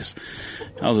Highs.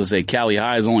 I was going to say Cali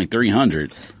Highs only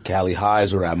 $300. Cali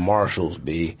Highs were at Marshall's,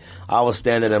 B. I was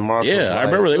standing at Marshall's. Yeah, I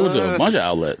remember they went to a bunch of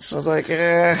outlets. I was like,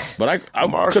 But I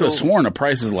could have sworn the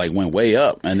prices went way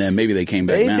up, and then maybe they came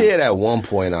back down. They did at one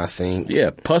point, I think. Yeah,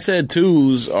 Pusshead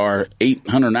 2s are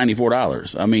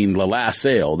 $894. The last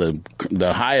sale, the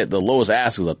lowest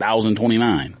ask is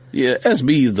 $1,029. Yeah,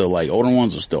 SBs, the older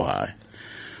ones are still high.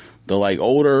 The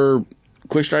older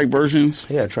Quick Strike versions.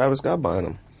 Yeah, Travis got buying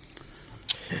them.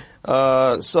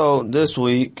 So this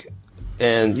week,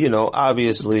 and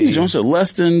obviously these joints are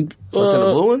less than the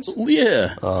blue ones.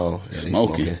 Yeah. Oh, yeah,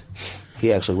 smoking.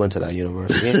 He actually went to that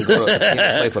university. He didn't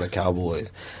play for the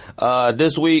Cowboys.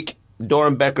 This week,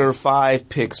 Doernbecher 5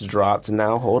 picks dropped.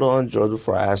 Now, hold on, George.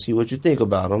 Before I ask you what you think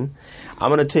about them, I'm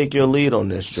going to take your lead on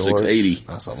this, George. 680.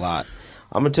 That's a lot.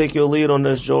 I'm going to take your lead on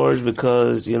this, George,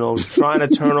 because, trying to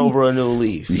turn over a new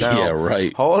leaf. Now, yeah,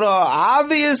 right. Hold on.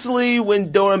 Obviously,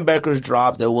 when Doernbecher's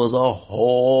dropped, there was a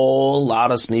whole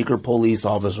lot of sneaker police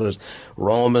officers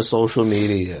roaming social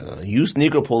media. You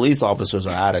sneaker police officers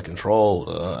are out of control,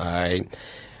 all right?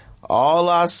 All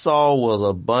I saw was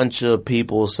a bunch of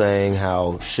people saying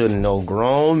how shouldn't no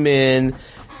grown men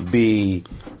be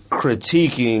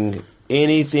critiquing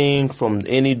anything from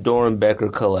any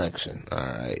Doernbecher collection, all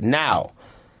right? Now,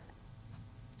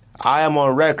 I am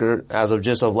on record, as of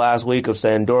last week, of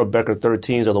saying Doernbecher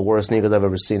 13s are the worst sneakers I've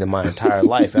ever seen in my entire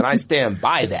life, and I stand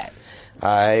by that. All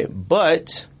right,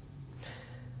 but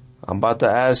I'm about to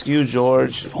ask you,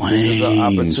 George. Flames. This is an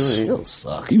opportunity. You don't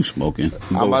suck. You smoking?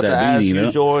 I'm about to ask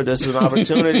you, George. This is an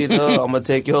opportunity, though. I'm gonna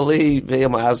take your lead. Hey,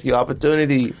 I'm gonna ask you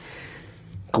opportunity.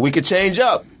 We could change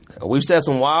up. We've said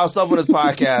some wild stuff on this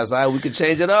podcast. All right? We could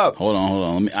change it up. Hold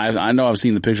on. I know I've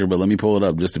seen the picture, but let me pull it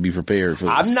up just to be prepared for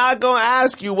this. I'm not going to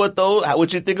ask you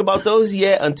what you think about those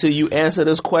yet until you answer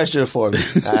this question for me.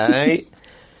 All right?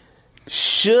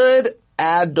 Should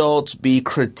adults be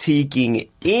critiquing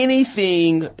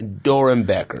anything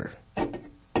Doernbecher?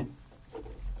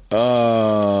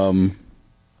 I'm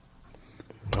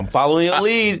following your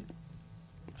lead.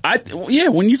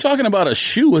 When you're talking about a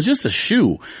shoe, it's just a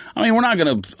shoe. We're not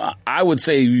going to, I would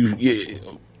say,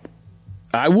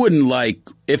 I wouldn't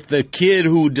if the kid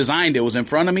who designed it was in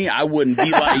front of me, I wouldn't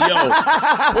be like, yo,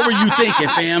 what were you thinking,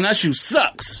 fam? That shoe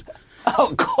sucks.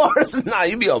 Of course not.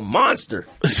 You'd be a monster.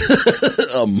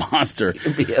 A monster.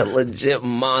 You'd be a legit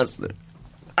monster.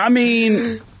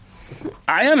 I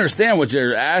understand what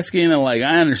you're asking, and I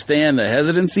understand the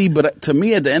hesitancy, but to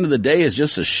me, at the end of the day, it's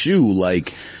just a shoe.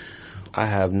 I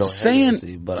have no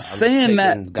hesitancy, but I'm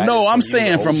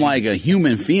saying from a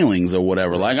human feelings or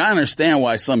whatever. I understand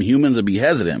why some humans would be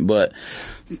hesitant, but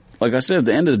like I said, at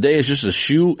the end of the day, it's just a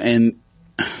shoe, and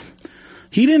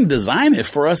he didn't design it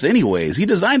for us anyways. He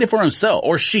designed it for himself,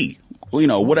 or she,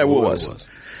 whatever it was.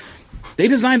 They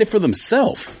designed it for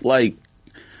themselves. Like,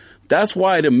 that's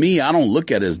why, to me, I don't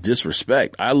look at it as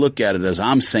disrespect. I look at it as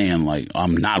I'm saying, like,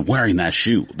 I'm not wearing that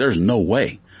shoe. There's no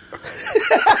way.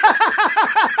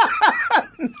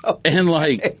 No. And,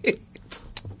 like,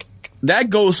 that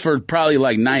goes for probably,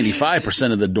 like,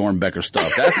 95% of the Doernbecher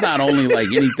stuff. That's not only, like,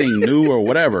 anything new or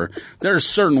whatever. There's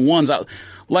certain ones out.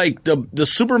 Like, the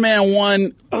Superman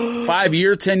one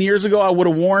 10 years ago, I would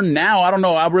have worn. Now, I don't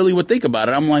know. I really would think about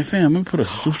it. I'm like, fam, let me put a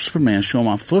Superman shoe on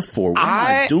my foot for. What am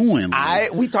I doing?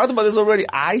 Like, we talked about this already.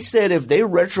 I said if they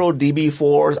retro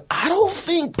DB4s, I don't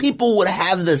think people would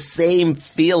have the same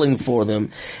feeling for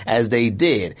them as they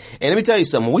did. And let me tell you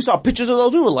something. When we saw pictures of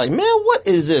those, we were like, man, what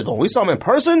is it? When we saw them in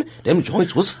person, them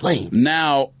joints was flames.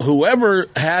 Now, whoever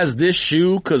has this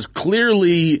shoe, because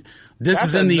clearly this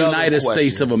is in the United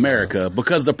States of America,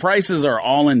 because the prices are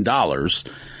all in dollars.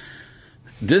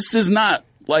 This is not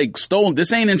like stolen.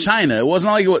 This ain't in China. It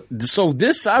wasn't like so.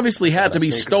 This obviously had to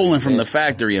be stolen from the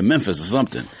factory in Memphis or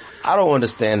something. I don't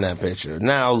understand that picture.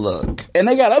 Now look, and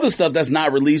they got other stuff that's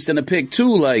not released in the pic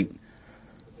too. Like,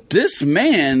 this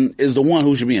man is the one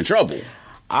who should be in trouble.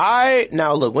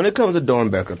 Now look, when it comes to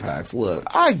Doernbecher packs, look,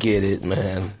 I get it,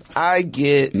 man.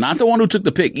 Not the one who took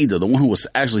the pic either. The one who was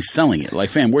actually selling it. Like,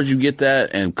 fam, where'd you get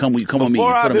that? And come with me. And put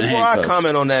them in handcuffs. Before I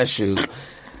comment on that shoe,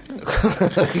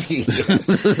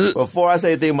 before I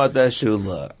say anything about that shoe,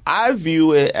 look, I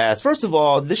view it as, first of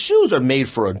all, the shoes are made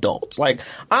for adults. Like,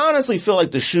 I honestly feel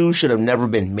like the shoes should have never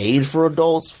been made for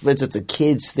adults. Since it's a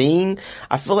kid's thing,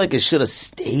 I feel like it should have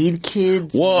stayed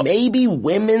kids. Well, maybe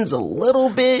women's a little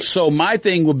bit. So my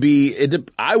thing would be,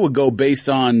 I would go based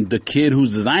on the kid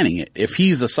who's designing it. If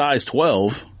he's a size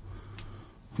 12,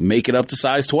 make it up to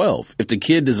size 12. If the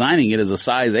kid designing it is a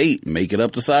size 8, make it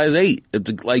up to size 8.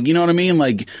 You know what I mean?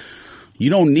 Like, you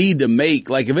don't need to make,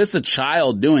 like, if it's a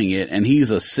child doing it and he's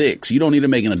a 6, you don't need to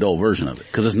make an adult version of it,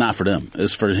 because it's not for them.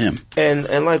 It's for him. And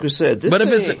like we said, but if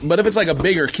it's like a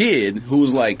bigger kid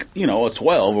who's like, a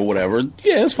 12 or whatever,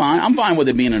 yeah, it's fine. I'm fine with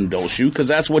it being an adult shoe, because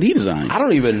that's what he designed. I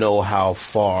don't even know how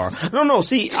far. No.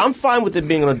 See, I'm fine with it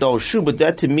being an adult shoe, but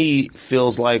that to me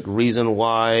feels like reason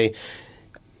why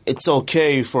it's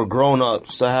okay for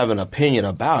grown-ups to have an opinion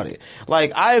about it.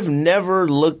 Like, I've never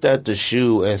looked at the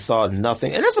shoe and thought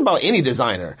nothing. And that's about any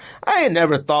designer. I ain't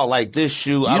never thought, like, this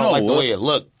shoe, I don't like the way it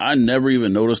looked. I never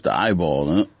even noticed the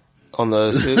eyeball, huh? On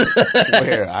the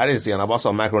where? I didn't see an eyeball. I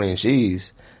saw macaroni and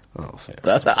cheese. Oh, fam.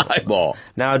 That's an eyeball.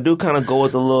 Now, I do kind of go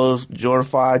with the little Jordan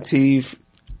 5 teeth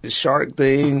shark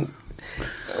thing.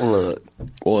 Look.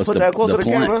 Well, it's put that close to the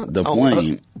camera. The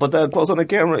plane. Put that close on the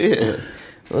camera, yeah.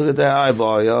 Look at that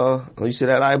eyeball, y'all. You see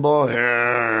that eyeball?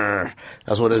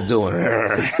 That's what it's doing.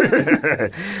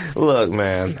 Look,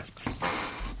 man.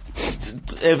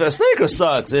 If a sneaker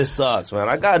sucks, it sucks, man.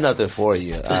 I got nothing for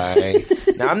you. All right?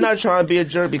 Now, I'm not trying to be a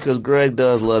jerk, because Greg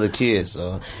does love the kids.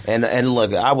 So, and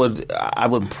look, I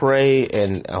would pray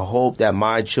and hope that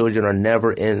my children are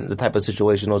never in the type of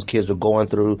situation those kids are going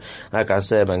through. Like I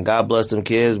said, man, God bless them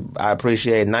kids. I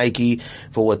appreciate Nike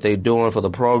for what they're doing for the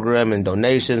program and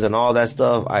donations and all that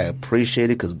stuff. I appreciate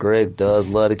it, because Greg does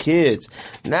love the kids.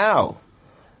 Now,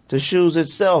 the shoes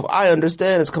itself, I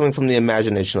understand it's coming from the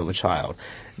imagination of a child.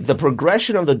 The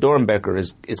progression of the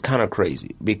Doernbecher is kind of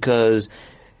crazy, because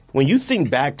when you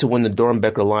think back to when the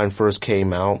Doernbecher line first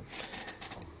came out,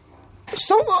 a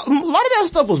lot of that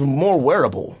stuff was more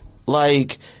wearable.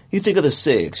 Like, you think of the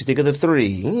 6, you think of the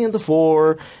 3, the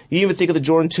 4, you even think of the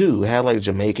Jordan 2. It had like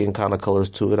Jamaican kind of colors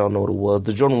to it. I don't know what it was.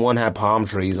 The Jordan 1 had palm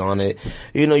trees on it.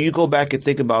 You go back and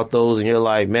think about those and you're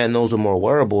like, man, those are more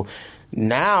wearable.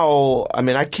 Now, I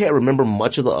mean, I can't remember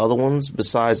much of the other ones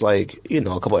besides, like, a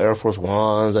couple Air Force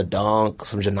Ones, a Dunk,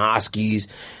 some Janoskis.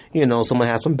 Someone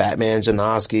had some Batman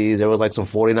Janoskis. There was, like, some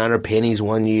 49er pennies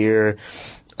one year.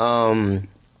 But,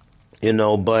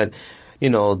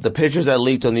 the pictures that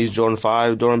leaked on these Jordan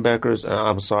 5 Doernbechers,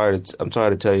 I'm sorry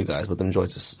to tell you guys, but them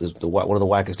joints is one of the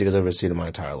wackest things I've ever seen in my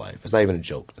entire life. It's not even a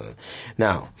joke.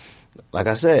 Now, like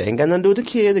I said, ain't got nothing to do with the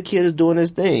kid. The kid is doing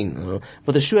his thing.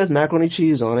 But the shoe has macaroni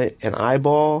cheese on it, an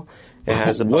eyeball. It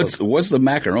has what's the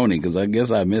macaroni? Because I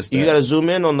guess I missed that. You got to zoom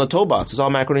in on the toe box. It's all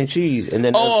macaroni cheese, and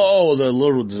then the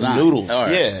little design. Noodles.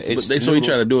 Right. Yeah, so you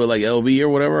try to do it like LV or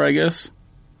whatever, I guess.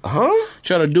 Huh?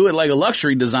 Try to do it like a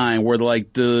luxury design where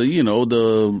like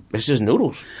the It's just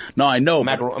noodles. No, I know.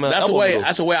 That's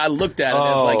the way I looked at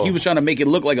it. It's like he was trying to make it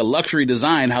look like a luxury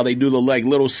design, how they do the like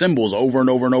little symbols over and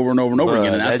over and over and over and over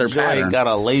again, and that's their pattern. Got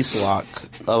a lace lock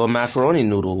of a macaroni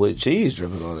noodle with cheese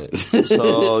dripping on it.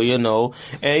 So,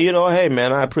 hey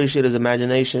man, I appreciate his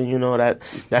imagination.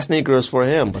 That sneaker is for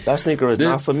him, but that sneaker is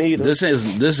not for me.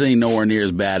 This ain't nowhere near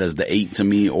as bad as the 8 to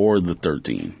me or the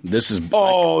 13. This is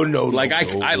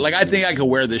I think I could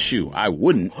wear this shoe. I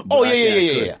wouldn't. Oh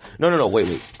yeah. No.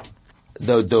 Wait.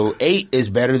 The 8 is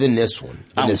better than this one.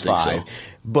 I don't this think 5. so.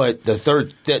 But the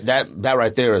third that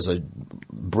right there is a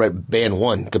band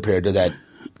 1 compared to that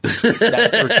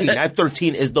 13. That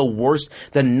 13 is the worst,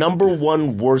 the number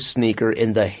 1 worst sneaker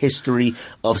in the history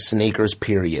of sneakers,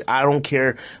 period. I don't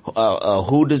care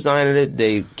who designed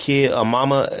it, a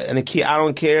mama and a kid, I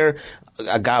don't care.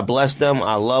 God bless them.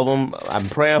 I love them. I'm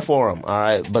praying for them. All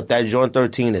right. But that Jordan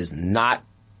 13 is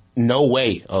no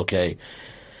way. Okay.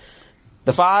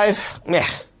 The 5, yeah.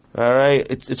 All right.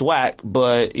 It's whack.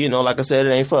 But, like I said, it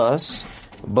ain't for us.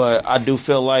 But I do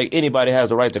feel like anybody has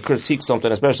the right to critique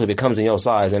something, especially if it comes in your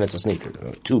size and it's a sneaker,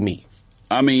 to me.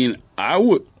 I mean, I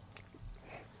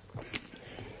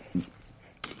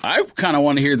kind of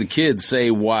want to hear the kid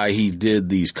say why he did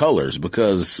these colors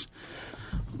because,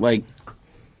 like,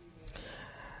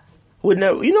 we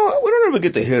don't ever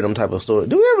get to hear them type of stories.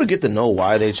 Do we ever get to know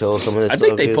why they chose some of this stuff? I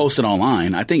think they post it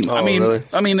online. Really?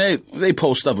 I mean, they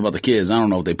post stuff about the kids. I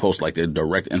don't know if they post like their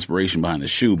direct inspiration behind the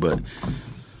shoe, but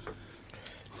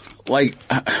like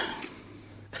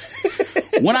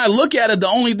when I look at it, the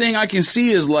only thing I can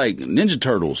see is like Ninja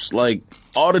Turtles, like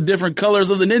all the different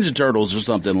colors of the Ninja Turtles or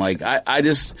something. Like I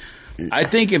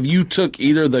think if you took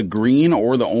either the green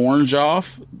or the orange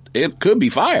off, it could be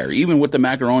fire, even with the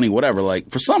macaroni, whatever. Like,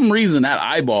 for some reason, that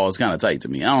eyeball is kind of tight to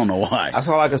me. I don't know why. That's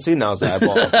all I can see now is the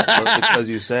eyeball because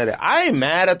you said it. I ain't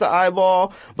mad at the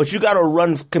eyeball, but you got to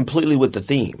run completely with the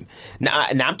theme. Now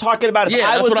I'm talking about if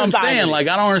I was that's what I'm saying. Like,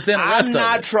 I don't understand the rest of it. I'm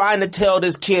not trying to tell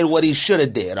this kid what he should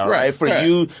have did, all right? For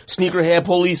you sneakerhead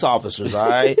police officers, all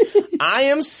right? I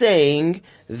am saying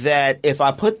that if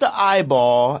I put the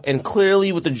eyeball and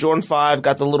clearly with the Jordan 5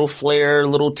 got the little flare,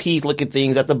 little teeth looking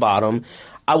things at the bottom,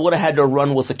 I would have had to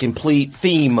run with a complete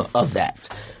theme of that.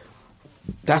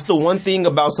 That's the one thing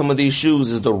about some of these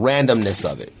shoes is the randomness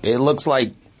of it. It looks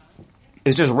like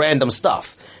it's just random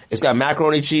stuff. It's got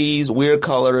macaroni cheese, weird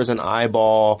colors, an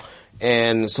eyeball,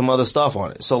 and some other stuff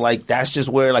on it. So like that's just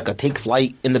where like a take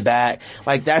flight in the back.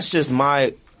 Like that's just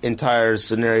my entire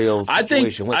scenario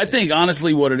situation. I think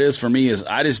honestly what it is for me is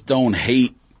I just don't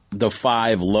hate the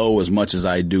 5 low as much as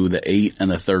I do the 8 and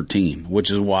the 13,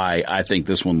 which is why I think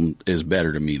this one is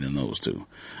better to me than those two.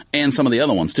 And some of the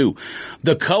other ones too.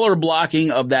 The color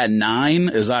blocking of that 9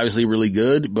 is obviously really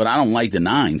good, but I don't like the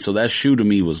 9. So that shoe to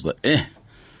me was the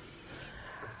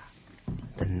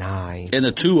The 9. And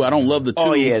the 2, I don't love the 2.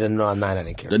 Oh yeah, the 9 I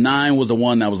didn't care. The 9 was the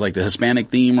one that was like the Hispanic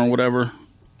theme or whatever.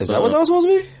 Is that what that was supposed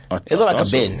to be? It looked like a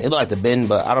bin. It looked like the bin,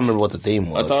 but I don't remember what the theme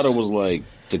was. I thought it was like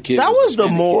the kid. That was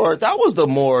the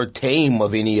more tame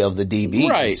of any of the DBs.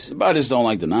 Right. But I just don't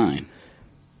like the 9.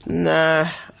 Nah,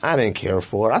 I didn't care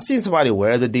for it. I seen somebody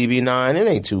wear the DB9. It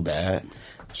ain't too bad.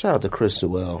 Shout out to Chris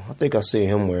Sewell. I think I seen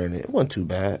him wearing it. It wasn't too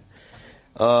bad.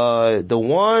 The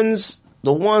ones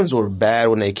were bad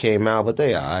when they came out, but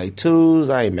they alright.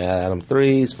 2s, I ain't mad at them.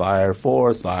 3s, fire.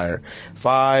 4s, fire.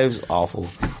 5s, awful.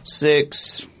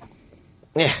 6,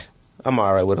 yeah, I'm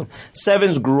alright with them.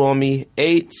 7s grew on me.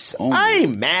 8s, I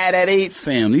ain't mad at 8s.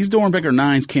 Sam, these Doernbecher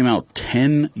 9s came out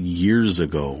 10 years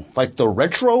ago. Like the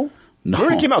retro? No.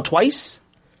 It came out twice?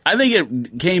 I think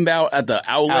it came out at the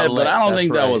outlet, but I don't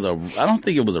think I don't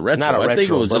think it was a retro. Not a retro, I think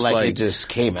it was just like it just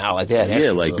came out like that.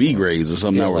 Yeah, like B grades or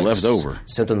something that were left over.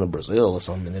 Sent them to Brazil or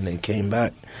something, and then they came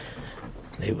back.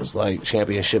 They was like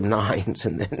championship 9s,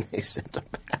 and then they sent them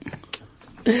back.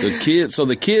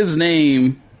 The kid's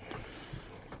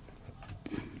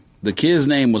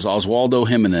name was Oswaldo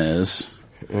Jimenez,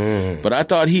 but I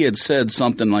thought he had said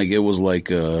something like it was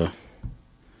like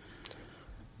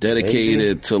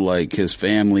dedicated to like his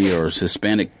family or his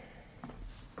Hispanic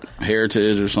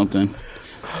heritage or something.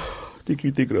 I think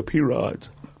you're thinking of P-Rods.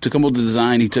 To come up with the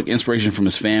design, he took inspiration from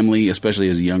his family, especially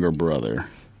his younger brother.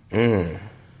 Don't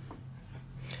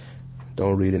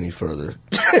read any further.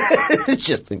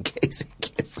 Just in case it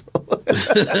gets...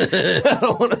 I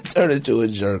don't want to turn into a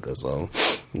jerk or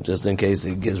something. Just in case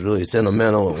it gets really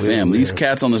sentimental. Fam, these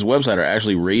cats on this website are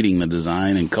actually rating the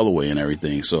design and colorway and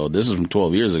everything. So this is from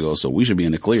 12 years ago, so we should be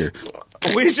in the clear.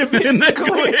 We should be in the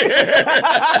clear.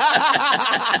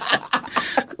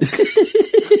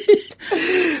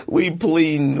 We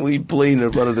pleading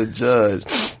in front of the judge.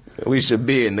 We should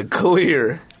be in the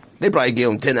clear. They probably give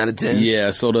him 10 out of 10.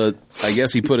 Yeah, so I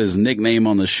guess he put his nickname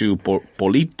on the shoe,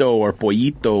 Polito or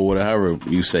Pollito, whatever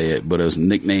you say it, but his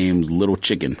nickname's Little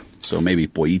Chicken, so maybe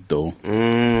Pollito.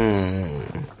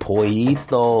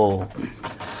 Pollito.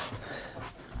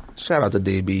 Shout out to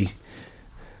DB.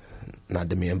 Not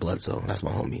Damian Bledsoe. That's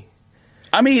my homie.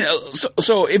 I mean,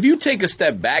 so if you take a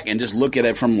step back and just look at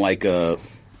it from like a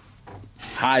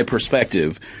high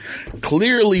perspective,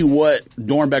 clearly what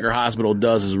Doernbecher Hospital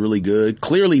does is really good.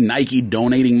 Clearly Nike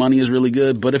donating money is really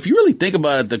good. But if you really think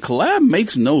about it, the collab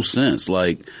makes no sense.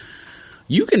 Like,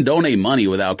 you can donate money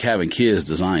without having kids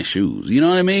design shoes. You know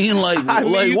what I mean? Like,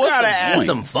 you what's gotta the add point?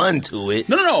 some fun to it.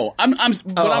 No. I'm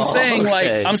saying, okay.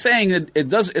 like, I'm saying that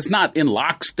it's not in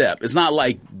lockstep. It's not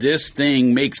like this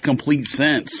thing makes complete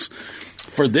sense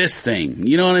for this thing.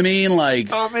 You know what I mean?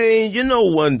 Like, I mean, you know,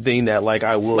 one thing that, like,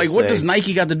 I will like, say, what does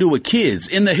Nike got to do with kids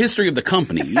in the history of the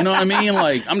company? You know what I mean?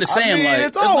 Like, I'm just saying, like,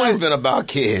 it's always been about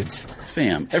kids.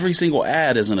 Fam, every single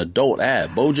ad is an adult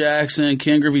ad. Bo Jackson,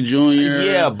 Ken Griffey Jr.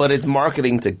 Yeah, but it's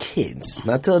marketing to kids,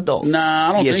 not to adults. Nah,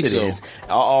 I don't yes, think so. It is.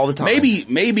 All the time.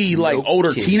 Maybe like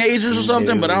older kids. teenagers or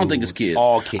something, but I don't think it's kids.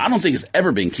 All kids. I don't think it's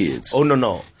ever been kids. Oh,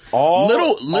 no.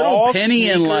 Little Penny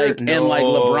sneaker? and like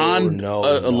LeBron, No.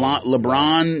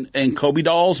 LeBron and Kobe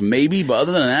dolls, maybe. But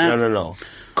other than that, No.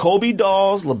 Kobe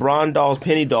dolls, LeBron dolls,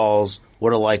 Penny dolls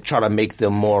were to like try to make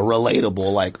them more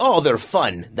relatable. Like, oh, they're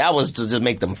fun. That was to just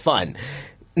make them fun.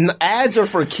 Ads are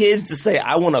for kids to say,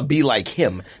 I want to be like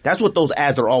him. That's what those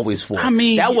ads are always for. I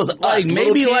mean, that was like us.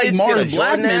 maybe Little like kids Mars see the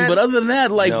Blackman, Jordan ad. but other than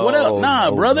that, like what else? Nah,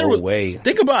 brother. No way.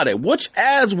 Think about it. Which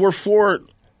ads were for,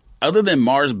 other than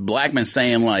Mars Blackman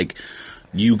saying like,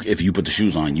 if you put the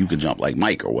shoes on, you can jump like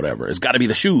Mike or whatever. It's got to be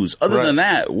the shoes. Other than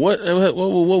that, what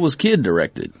was kid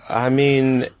directed? I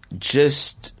mean,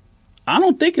 I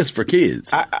don't think it's for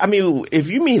kids. I mean, if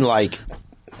you mean like,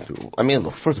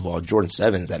 first of all, Jordan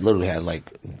 7s that literally had like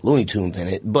Looney Tunes in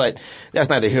it, but that's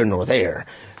neither here nor there.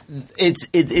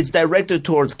 It's directed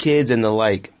towards kids and the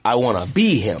like, I want to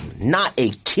be him, not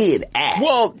a kid ad.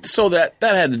 Well, so that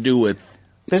had to do with,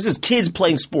 this is kids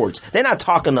playing sports. They're not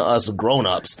talking to us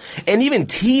grown-ups. And even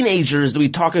teenagers that we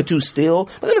talking to still,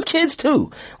 but them is kids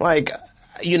too. Like,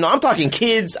 you know, I'm talking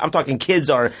kids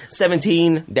are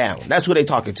 17 down. That's who they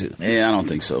talking to. Yeah, I don't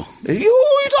think so. Who are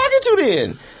you talking to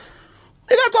then?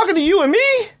 They're not talking to you and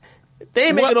me. They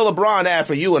ain't making a LeBron ad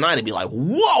for you and I to be like,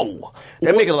 whoa.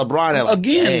 They're making a LeBron ad like,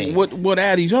 again, dang. what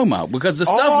ad are you talking about? Because the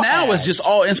stuff now is just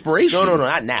all inspiration. No,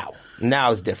 not now.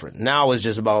 Now it's different. Now it's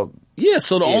just about... Yeah,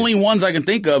 so the only ones I can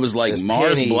think of is like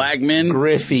Mars Penny, Blackman.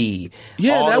 Griffey.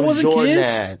 Yeah, that wasn't Jordan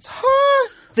kids. Ads. Huh?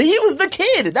 He was the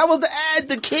kid. That was the ad,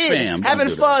 the kid. Fam, having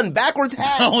fun, backwards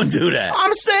hat. Don't do that.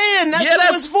 I'm saying that's what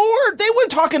it was for. They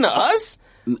weren't talking to us.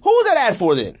 Who was that ad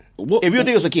for then? If you think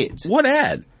it was for kids. What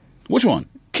ad? Which one?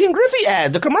 Ken Griffey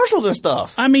ad, the commercials and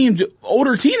stuff. I mean,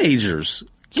 older teenagers.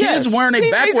 Kids wearing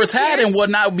a backwards hat and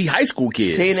whatnot would be high school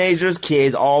kids. Teenagers,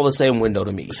 kids, all the same window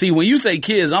to me. See, when you say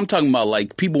kids, I'm talking about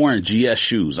like people wearing GS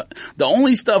shoes. The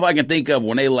only stuff I can think of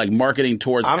when they like marketing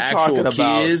towards actual kids,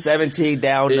 about 17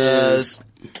 down to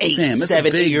 8,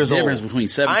 7, 8 years old. Difference between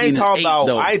 17 I ain't talking and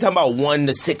 8, about. I ain't talking about 1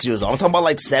 to 6 years old. I'm talking about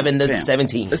like 7 to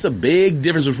 17. It's a big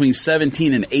difference between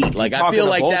 17 and 8. Like I feel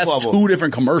like that's two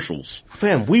different commercials.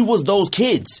 Fam, we was those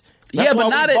kids. That's but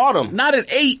not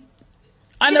at 8.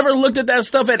 I never looked at that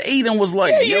stuff at 8 and was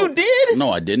like, yeah, you did.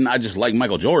 No, I didn't. I just like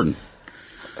Michael Jordan.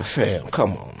 Fam,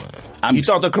 come on, man. You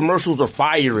thought the commercials were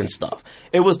fire and stuff.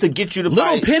 It was to get you to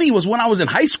Little Penny was when I was in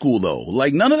high school, though.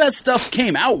 Like, none of that stuff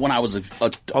came out when I was a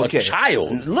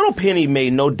child. Little Penny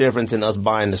made no difference in us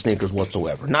buying the sneakers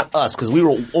whatsoever. Not us, because we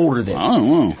were older then. I don't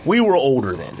know. We were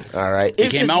older then, all right? It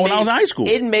came out when I was in high school.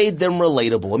 It made them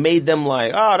relatable. It made them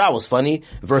like, oh, that was funny,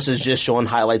 versus just showing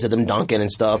highlights of them dunking and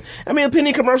stuff. I mean, a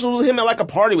Penny commercial was him at like a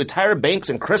party with Tyra Banks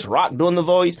and Chris Rock doing the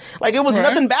voice. Like, it was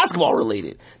nothing basketball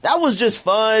related. That was just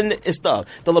fun stuff.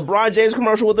 The LeBron James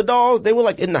commercial with the dolls, they were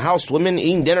like in the house swimming,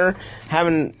 eating dinner,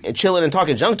 chilling and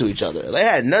talking junk to each other. They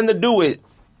had nothing to do with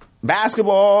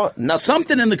basketball, nothing.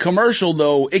 Something in the commercial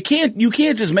though, you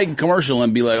can't just make a commercial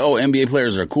and be like, oh, NBA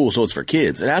players are cool, so it's for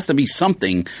kids. It has to be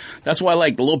something. That's why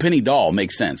like the Little Penny doll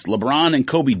makes sense. LeBron and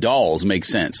Kobe dolls make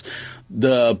sense.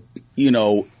 Because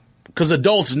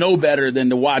adults know better than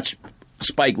to watch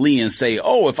Spike Lee and say,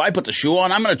 oh, if I put the shoe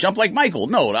on, I'm going to jump like Michael.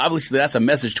 No, obviously that's a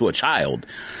message to a child.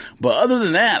 But other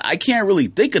than that, I can't really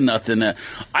think of nothing.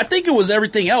 I think it was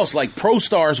everything else. Like Pro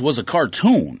Stars was a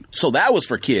cartoon. So that was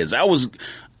for kids. That was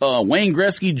Wayne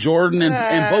Gretzky, Jordan,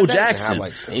 and Bo Jackson.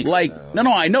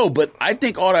 No, I know. But I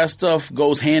think all that stuff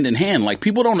goes hand in hand. Like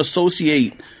people don't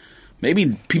associate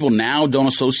maybe people now don't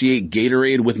associate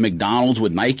Gatorade with McDonald's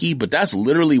with Nike, but that's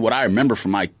literally what I remember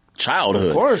from my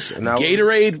childhood. Of course.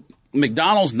 Gatorade,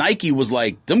 McDonald's, Nike was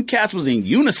like, them cats was in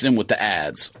unison with the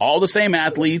ads. All the same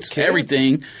athletes, Kids.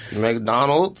 Everything.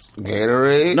 McDonald's,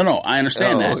 Gatorade. No, I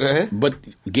understand that. Okay. But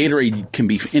Gatorade can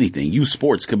be anything. Youth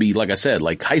sports could be, like I said,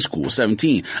 like high school,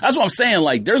 17. That's what I'm saying.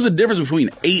 Like, there's a difference between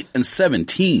 8 and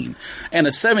 17. And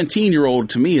a 17-year-old,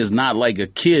 to me, is not like a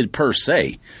kid per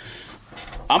se.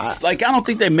 I don't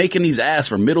think they're making these ads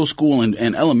for middle school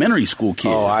and elementary school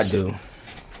kids. Oh, I do.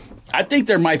 I think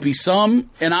there might be some,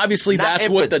 and obviously that's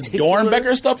what the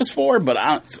Doernbecher stuff is for, but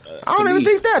I don't even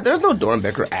think that. There's no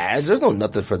Doernbecher ads. There's no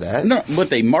nothing for that. No, but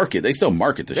they market. They still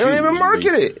market the shoes. They don't even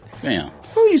market it. Yeah.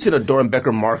 Who you see the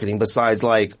Doernbecher marketing besides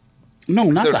like... No,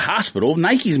 not the hospital.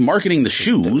 Nike's marketing the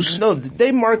shoes. No,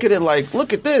 they market it like,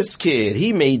 look at this kid.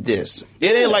 He made this.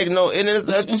 It ain't like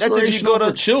that's if you go to...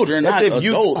 for children, not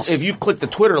adults. If you click the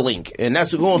Twitter link, and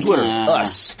that's who go on Twitter,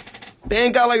 us. They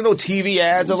ain't got like no TV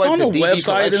ads or like on the the website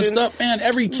collection. And stuff. Man,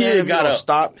 every kid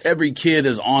every kid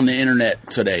is on the internet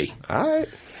today. All right.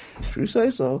 You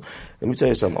say so. Let me tell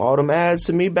you something. All them ads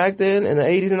to me back then in the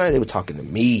 80s and 90s, they were talking to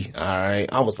me. All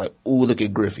right. I was like, ooh, look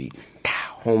at Griffey.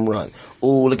 Home run.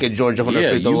 Ooh, look at Georgia from the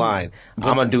free throw line.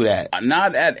 I'm going to do that.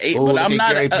 Not at 8, but I'm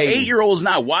not. An 8-year-old's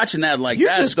not watching that like you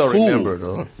that's just don't cool. remember,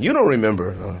 though. You don't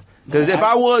remember. Because if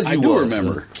I was, you I do was.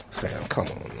 remember. Fam, come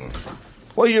on. Man.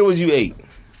 What year was you 8?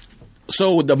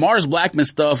 So the Mars Blackman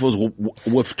stuff was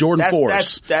with Jordan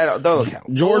Force. That don't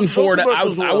count. Jordan Ford, I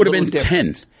would have been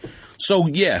 10. So,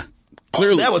 yeah,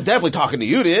 clearly. That was definitely talking to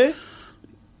you, then.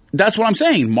 That's what I'm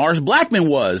saying. Mars Blackman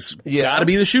was. Yeah. Gotta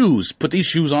be the shoes. Put these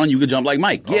shoes on, you could jump like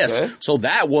Mike. Yes. Okay. So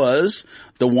that was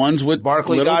the ones with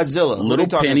Barkley Godzilla. Little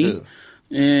Penny. To?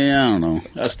 Yeah, I don't know.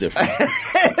 That's different.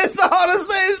 It's all the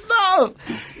same stuff.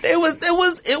 It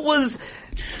was.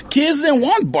 Kids didn't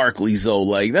want Barclays though,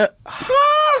 like that.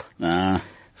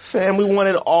 Fam, we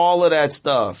wanted all of that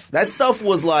stuff. That stuff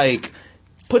was like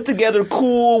put together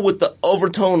cool with the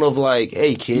overtone of like,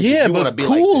 hey kids, yeah, you but be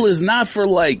cool like is not for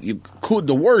like cool.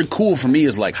 The word cool for me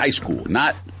is like high school,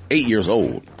 not 8 years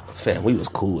old. Fam, we was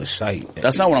cool as shite.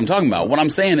 That's not what I'm talking about. What I'm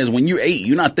saying is when you're 8,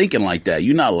 you're not thinking like that.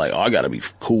 You're not like, oh, I gotta be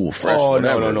cool, fresh,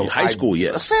 whatever. No. High school,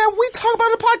 yes. Fam, we talk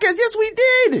about the podcast. Yes, we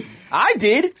did. I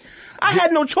did. I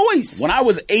had no choice. When I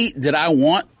was 8, did I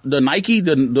want the Nike?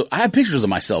 I had pictures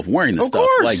of myself wearing this stuff.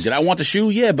 Course. Like, did I want the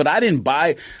shoe? Yeah, but I didn't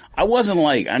buy. I wasn't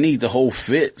like, I need the whole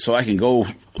fit so I can go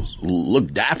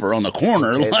look dapper on the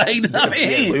corner. Okay, like, I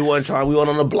mean, yeah, we weren't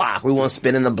on the block. We weren't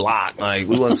spinning the block. Like,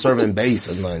 we weren't serving base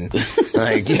or nothing.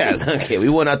 Like, yes, okay, we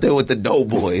went out there with the dope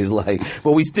boys. Like,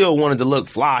 but we still wanted to look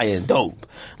fly and dope.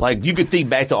 Like, you could think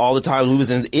back to all the times we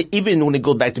was in, even when it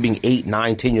goes back to being 8,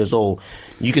 9, 10 years old,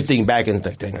 you could think back and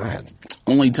think, dang, I had.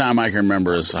 Only time I can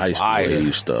remember is high school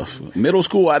age stuff. Middle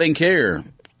school, I didn't care.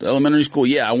 Elementary school,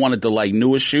 yeah, I wanted the like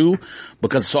newest shoe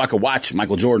because so I could watch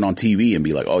Michael Jordan on TV and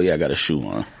be like, oh yeah, I got a shoe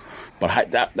on.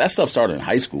 But that stuff started in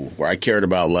high school where I cared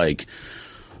about like,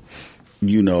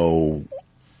 you know,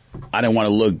 I didn't want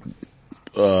to look.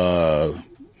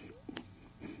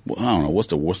 I don't know what's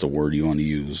the word you want to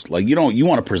use. Like you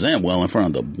want to present well in front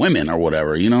of the women or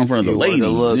whatever, you know, in front of the ladies. You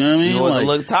know what I mean? You want to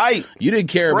look tight. You didn't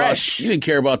care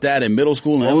about that in middle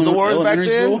school and elementary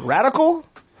school. Radical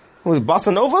with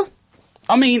bossa nova.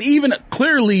 I mean, even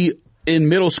clearly in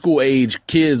middle school age,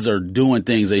 kids are doing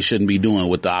things they shouldn't be doing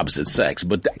with the opposite sex.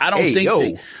 But I don't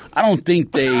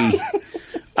think they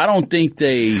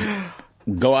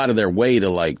go out of their way to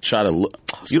like try to look.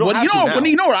 You don't have to now.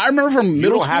 You know what I remember from middle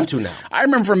school? You don't have to now. I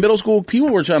remember from middle school, people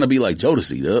were trying to be like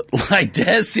Jodeci, like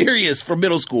dead serious for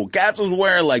middle school. Cats was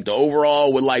wearing like the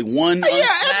overall with like one. Yeah,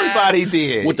 everybody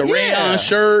did. With the rayon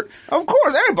shirt. Of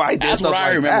course, everybody did. That's what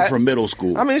I remember from middle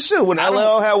school. I mean, shit, when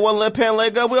LL had one left pant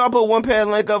leg up, we all put one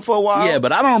pant leg up for a while. Yeah,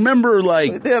 but I don't remember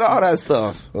like. They did all that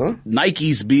stuff. Huh?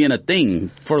 Nikes being a thing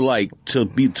for like to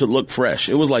look fresh.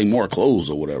 It was like more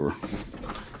clothes or whatever.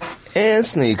 And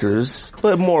sneakers,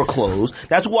 but more clothes.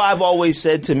 That's why I've always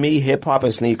said to me, hip-hop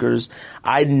and sneakers,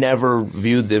 I never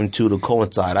viewed them to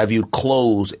coincide. I viewed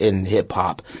clothes and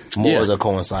hip-hop more as a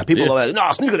coincide. People are like, no,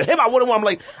 sneakers and hip-hop, what do I want? I'm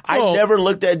like, I never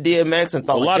looked at DMX and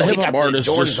thought, a lot of hip-hop artists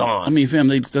just, on. I mean, fam,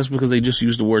 that's because they just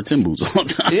used the word Tim boots all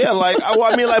the time. Yeah,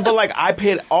 but I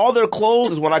paid all their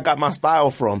clothes is what I got my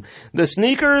style from. The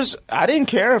sneakers, I didn't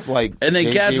care if like. And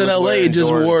then cats in LA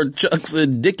just wore Chucks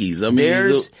and Dickies. I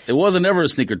mean, it wasn't ever a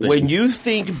sneaker thing. When you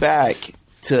think back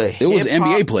to it was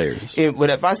NBA players.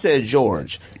 If I said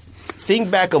George,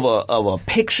 think back of a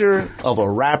picture of a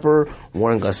rapper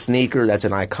wearing a sneaker that's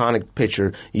an iconic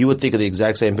picture, you would think of the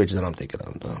exact same picture that I'm thinking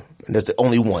of. And that's the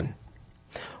only one.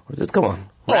 Just come on.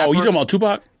 Rapper, you talking about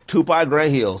Tupac? Tupac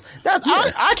Grant Hills.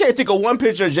 I can't think of one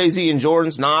picture of Jay-Z and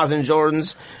Jordans, Nas and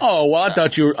Jordans. Oh, well, I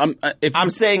thought you were... I'm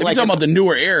saying if like... you're talking about the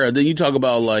newer era, then you talk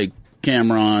about like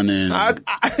Cameron and... I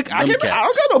don't got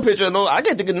no picture of no... I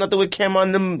can't think of nothing with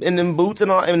Cameron in them boots and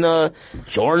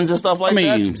Jordans and stuff like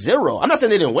that. Zero. I'm not saying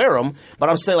they didn't wear them, but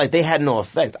I'm saying like they had no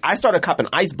effect. I started copping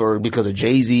Iceberg because of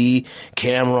Jay-Z,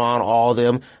 Cameron, all of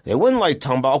them. They wouldn't like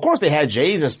talking about... Of course, they had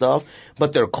J's and stuff,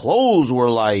 but their clothes were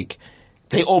like...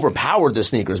 They overpowered the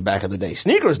sneakers back in the day.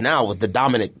 Sneakers now with the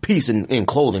dominant piece in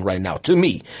clothing right now, to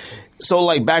me. So,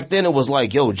 like, back then it was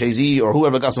like, yo, Jay-Z or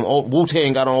whoever got some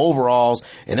Wu-Tang got on overalls,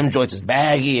 and them joints is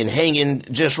baggy and hanging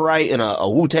just right, and a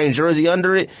Wu-Tang jersey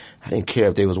under it. I didn't care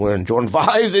if they was wearing Jordan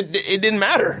 5s. It didn't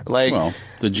matter. Like, well,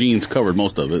 the jeans covered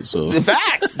most of it, so. The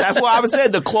facts. That's why I was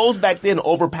saying the clothes back then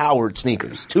overpowered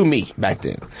sneakers, to me, back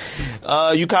then.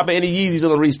 You copy any Yeezys on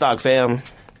the Restock, fam?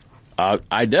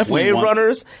 I definitely Wave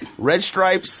Runners, Red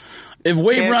Stripes. If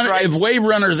Wave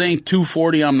Runners ain't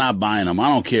 $240, I'm not buying them. I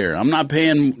don't care. I'm not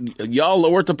paying. Y'all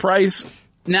lowered the price.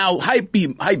 Now, Hype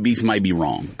Beast might be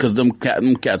wrong because them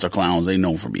cats are clowns. They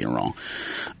known for being wrong.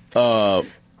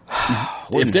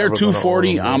 If they're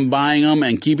 $240, I'm buying them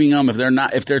and keeping them. If they're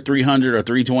 $300 or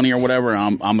 $320 or whatever,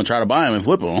 I'm gonna try to buy them and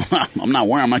flip them. I'm not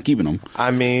wearing them. I'm not keeping them.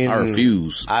 I mean, I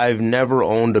refuse. I've never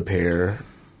owned a pair.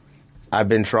 I've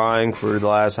been trying for the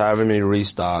last however many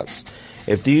restocks.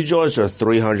 If these joints are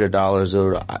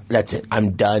 $300, that's it.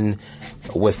 I'm done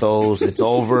with those. It's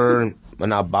over. I'm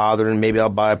not bothering. Maybe I'll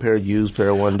buy a used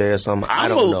pair one day or something. I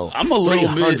don't know. I'm a little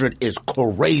 300 is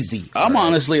crazy. I'm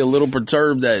honestly a little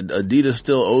perturbed that Adidas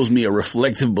still owes me a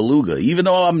reflective beluga, even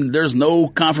though there's no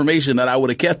confirmation that I would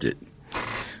have kept it.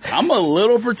 I'm a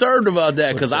little perturbed about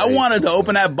that because I wanted to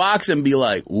open that box and be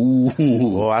like, ooh.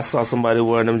 Well, I saw somebody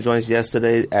wearing them joints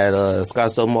yesterday at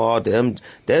Scottsdale Mall.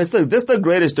 This the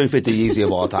greatest 350 Yeezy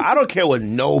of all time. I don't care what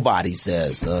nobody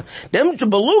says. Them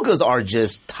belugas are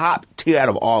just top tier out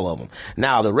of all of them.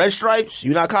 Now, the red stripes,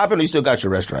 you not copying or you still got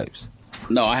your red stripes?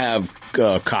 No, I have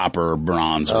copper,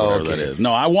 bronze, or whatever that is.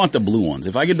 No, I want the blue ones.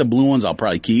 If I get the blue ones, I'll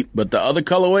probably keep. But the other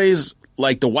colorways...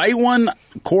 Like the white one,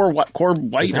 core white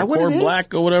or core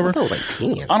black or whatever.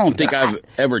 I don't think I've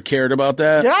ever cared about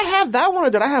that. Did I have that one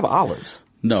or did I have olives?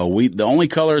 No, the only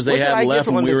colors they had left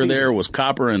when we were there was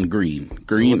copper and green.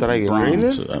 Green, so did I get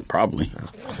bronze, green probably.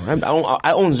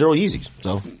 I own zero Yeezys,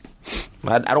 so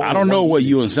I don't know what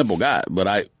you and Simple got,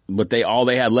 but all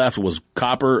they had left was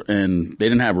copper and they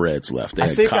didn't have reds left. They I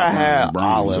had think copper I had and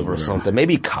bronze olive or something,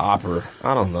 maybe copper.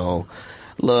 I don't know.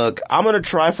 Look, I'm gonna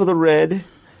try for the red.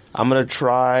 I'm going to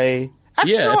try...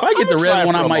 Actually, if I get the red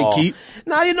one, I might keep.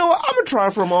 Now, you know what? I'm going to try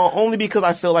for them all, only because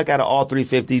I feel like out of all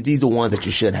 350s, these are the ones that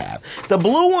you should have. The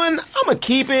blue one, I'm going to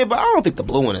keep it, but I don't think the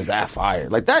blue one is that fire.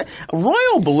 Like that,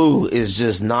 royal blue is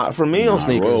just not for me on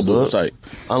sneakers. Royal blue tight.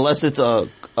 Unless it's a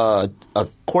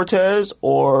Cortez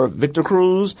or Victor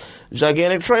Cruz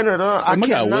gigantic trainer. I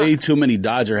got way too many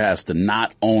Dodger hats to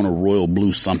not own a royal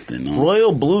blue something. Huh?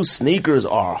 Royal blue sneakers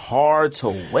are hard to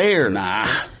wear. Nah.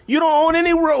 You don't own any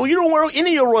you don't wear any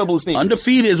of your royal blue sneakers.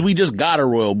 Undefeated is we just got a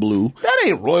royal blue. That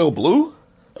ain't royal blue.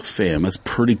 Fam, it's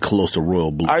pretty close to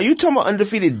royal blue. Are you talking about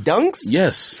undefeated dunks?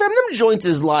 Yes. Fam, them joints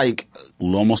is like...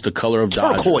 almost the color of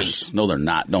turquoise. Dodgers. No, they're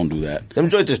not. Don't do that. Them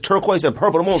joints is turquoise and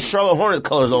purple. Them old Charlotte Hornet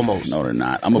colors almost. No, they're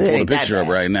not. I'm going to pull a picture up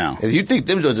right now. If you think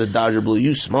them joints is Dodger blue,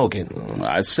 you smoking.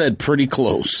 I said pretty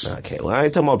close. Okay, well, I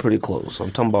ain't talking about pretty close.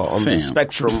 I'm talking about on the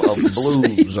spectrum of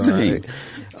blues. All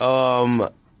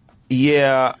right.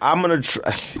 Yeah, I'm going to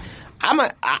try...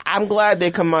 I'm glad they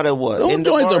come out at what? Those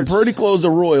joints are pretty close to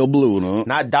royal blue, no?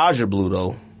 Not Dodger blue,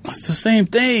 though. It's the same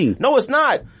thing. No, it's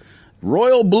not.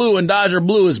 Royal blue and Dodger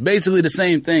blue is basically the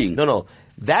same thing. No.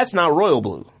 That's not royal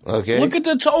blue, okay? Look at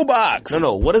the toe box.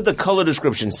 No. What does the color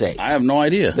description say? I have no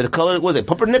idea. The color, was it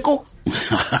pumpernickel? All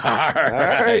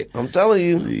right. I'm telling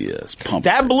you. Yes, pumpernickel.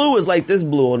 That blue is like this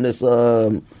blue on this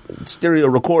stereo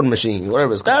recording machine,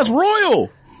 whatever it's called. That's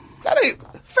royal. That ain't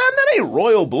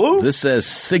royal blue. This says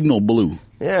signal blue.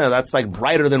 Yeah, that's like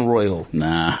brighter than royal.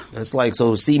 Nah. That's like,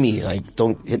 so see me, like,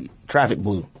 don't hit traffic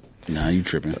blue. Nah, you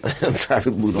tripping.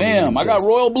 Traffic blue. Fam, I got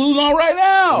royal blues on right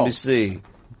now. Let me see.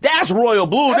 That's royal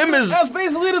blue. That's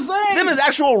basically the same. Them is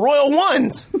actual royal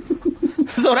ones.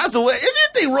 So that's the way. If you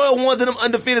think royal ones and them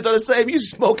undefeated are the same, you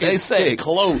smoking. They say sticks.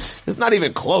 Close. It's not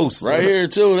even close. Right here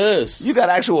too. This. You got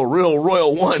actual real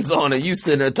royal ones on it. You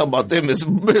sitting there talking about them as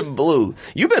blue.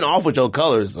 You've been off with your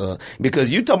colors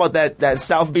because you talking about that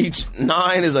South Beach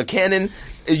 9 is a Canon.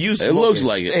 It looks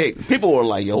like it. Hey, people were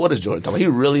like, "Yo, what is Jordan talking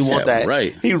about? He really want that?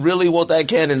 Right? He really want that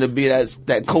cannon to be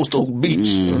that coastal beach."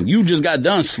 You just got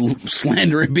done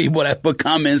slandering people that put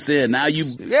comments in. Now you,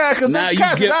 because that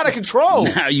cat's out of control.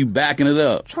 Now you backing it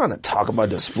up. Trying to talk about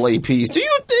display piece.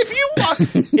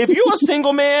 If you're a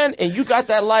single man and you got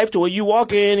that life to where you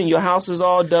walk in and your house is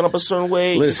all done up a certain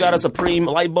way, you got a Supreme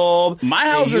light bulb. My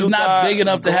house is not big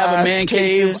enough to have a man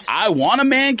cave. I want a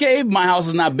man cave. My house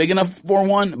is not big enough for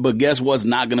one. But guess what's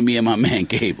not going to be in my man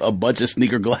cave? A bunch of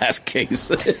sneaker glass case.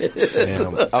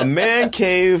 A man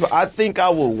cave. I think I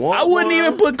would want. I wouldn't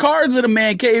even put cards in a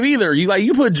man cave either.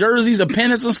 You put jerseys and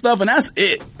pennants and stuff, and that's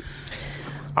it.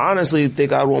 I honestly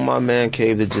think I want my man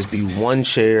cave to just be one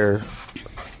chair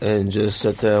and just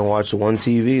sit there and watch one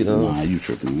TV. Though. Nah, you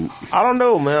tripping. I don't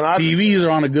know, man. TVs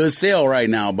are on a good sale right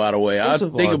now, by the way. I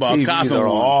think about TVs copping are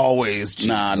one. always cheap.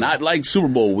 Nah, not like Super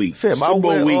Bowl week. Fam, Super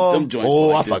Bowl week, them joints.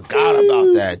 Oh, I forgot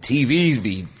about that. TVs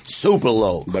be super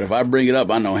low. But if I bring it up,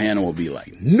 I know Hannah will be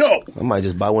like, no. I might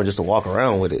just buy one just to walk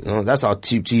around with it. That's how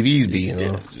cheap TVs be.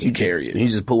 You carry it. You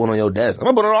just put one on your desk. I'm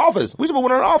gonna put it in our office. We should put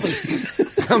one in our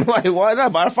office. I'm like, why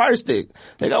not? Buy a Fire Stick.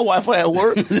 They got Wi-Fi at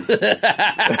work.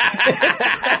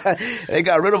 They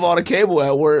got rid of all the cable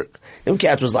at work. Them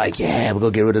cats was like, yeah, we're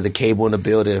gonna get rid of the cable in the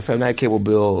building. Fam, that cable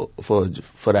bill for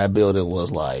that building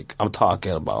was like, I'm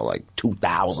talking about like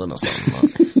 $2,000 or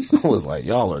something. I was like,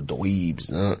 y'all are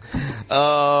dweebs.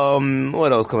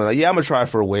 What else coming out? Yeah, I'm gonna try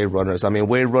for Wave Runners. I mean,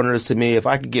 Wave Runners to me, if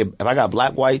I got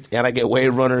black, white, and I get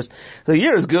Wave Runners, the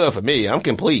year is good for me. I'm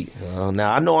complete.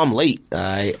 Now I know I'm late.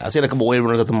 I seen a couple Wave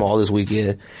Runners at the mall this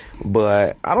weekend,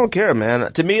 but I don't care,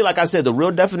 man. To me, like I said, the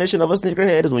real definition of a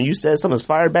sneakerhead is when you said something's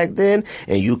fired back then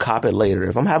and you cop it later.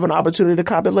 If I'm having an opportunity to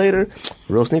cop it later,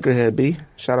 real sneakerhead, B.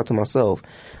 Shout out to myself.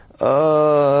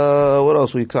 What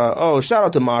else we caught? Oh, shout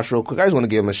out to Mosh real quick. I just want to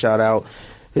give him a shout out.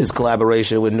 His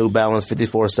collaboration with New Balance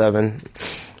 54/7.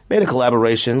 Made a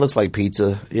collaboration. Looks like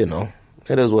pizza,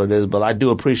 It is what it is. But I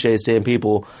do appreciate seeing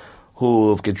people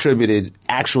who have contributed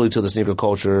actually to the sneaker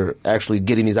culture, actually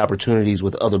getting these opportunities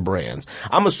with other brands.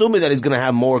 I'm assuming that he's going to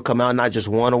have more come out, not just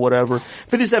one or whatever.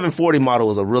 5740 model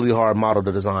is a really hard model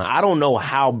to design. I don't know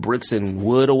how bricks and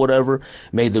wood or whatever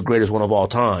made the greatest one of all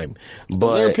time. But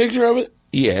is there a picture of it?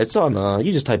 Yeah, it's on,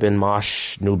 you just type in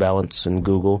Mosh New Balance in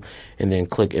Google and then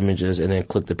click images and then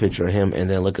click the picture of him and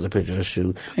then look at the picture of the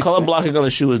shoe. Color blocking on the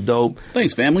shoe is dope.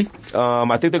 Thanks, family.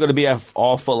 I think they're going to be at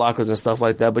all Foot Lockers and stuff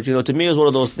like that. But, to me it's one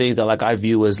of those things that I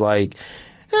view as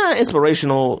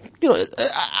inspirational.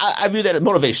 I view that as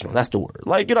motivational. That's the word.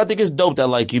 I think it's dope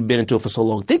that you've been into it for so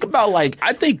long. Think about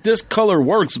I think this color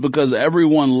works because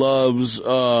everyone loves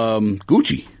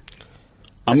Gucci.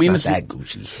 It's not that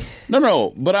Gucci.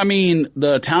 No, but I mean,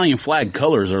 the Italian flag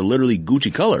colors are literally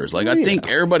Gucci colors. I think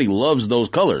everybody loves those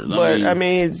colors. But,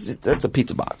 that's a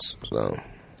pizza box, so.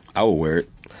 I would wear it.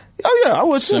 Oh, yeah, I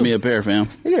would too. Send me a pair, fam.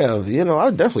 Yeah, I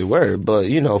would definitely wear it, but,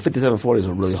 5740s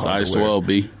are really hard Size to wear.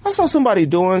 12B. I saw somebody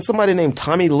named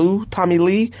Tommy Lee,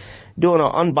 doing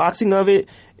an unboxing of it.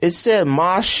 It said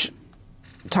Mosh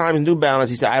times New Balance.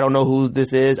 He said, I don't know who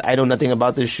this is. I know nothing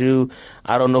about this shoe.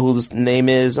 I don't know who this name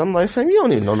is. I'm like, fam, you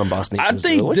don't even know nothing about sneakers. I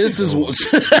think this is what you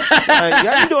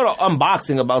doing an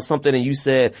unboxing about something and you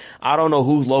said, I don't know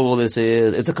whose logo this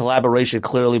is. It's a collaboration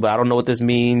clearly, but I don't know what this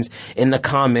means. In the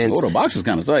comments. Oh, the box is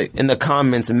kind of tight. In the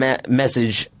comments,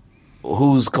 message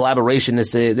whose collaboration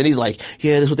this is. Then he's like,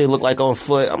 yeah, this is what they look like on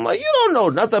foot. I'm like, you don't know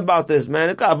nothing about this, man.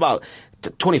 It got about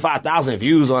 25,000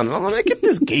 views on it. I'm like, get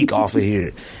this geek off of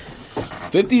here.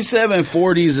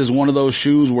 5740s is one of those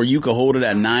shoes where you can hold it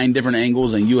at 9 different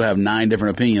angles and you have 9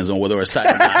 different opinions on whether it's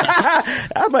tight or not.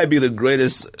 That might be the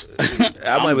greatest.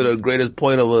 That might be the greatest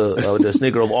point of the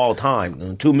sneaker of all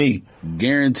time to me.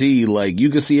 Guaranteed, you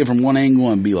can see it from one angle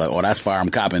and be like, "Oh, that's fire! I'm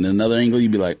copping." Another angle,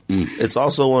 you'd be like, It's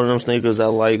also one of them sneakers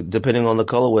that, depending on the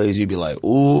colorways, you'd be like,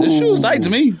 "Ooh, this shoe's tight to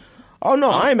me." Oh,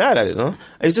 no, I ain't mad at it, huh?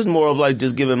 It's just more of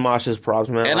just giving Mosh his props,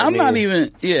 man. And I'm not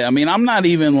even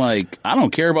I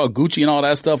don't care about Gucci and all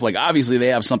that stuff. Obviously they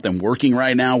have something working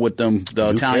right now with them,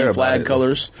 the Italian flag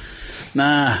colors.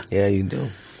 Nah. Yeah, you do.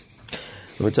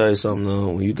 Let me tell you something,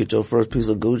 though. When you get your first piece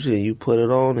of Gucci and you put it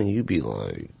on and you be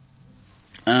like,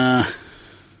 Nah,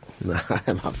 I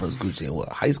had my first Gucci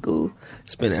in high school?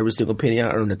 Spent every single penny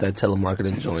I earned at that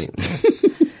telemarketing joint.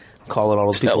 Calling all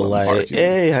those people like,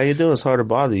 hey, how you doing? It's hard to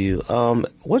bother you.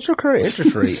 What's your current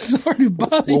interest rate? Sorry to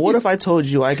bother you. Well, what if I told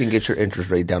you I can get your interest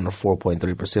rate down to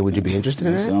 4.3%? Would you be interested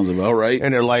in that? Sounds about right.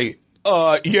 And they're like,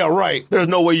 yeah, right. There's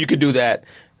no way you could do that.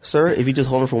 Sir, if you just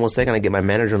hold on for 1 second, I get my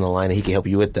manager on the line and he can help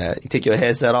you with that. You take your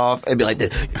headset off and be like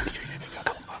this.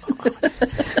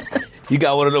 You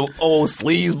got one of those old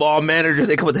sleazeball managers.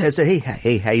 They come with the headset.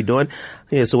 Hey, how you doing?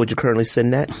 Yeah, so what you're currently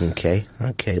sitting at? Okay.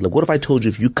 Look, what if I told you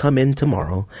if you come in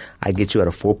tomorrow, I get you at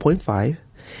a 4.5.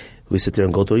 We sit there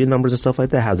and go through your numbers and stuff like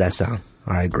that. How's that sound?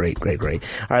 All right, great. All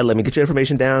right, let me get your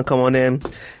information down. Come on in.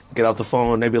 Get off the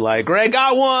phone. They be like, Greg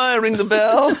got one. Ring the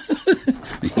bell.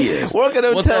 Yes. Working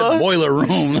them boiler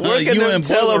room? Working them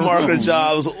telemarketer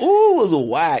jobs. Ooh, it was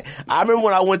whack. I remember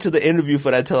when I went to the interview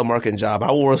for that telemarketing job,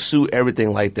 I wore a suit,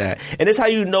 everything like that. And it's how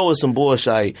you know it's some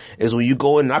bullshit is when you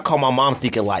go in and I call my mom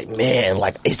thinking like, man,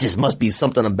 like it just must be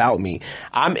something about me.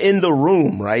 I'm in the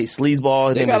room, right? Sleazeball.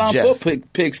 His they name got is on Jeff.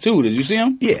 foot pics too. Did you see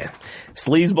him? Yeah.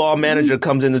 Sleazeball manager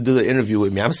comes in to do the interview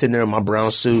with me. I'm sitting there in my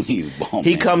brown suit.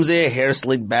 He comes in, hair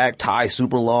slicked back, tie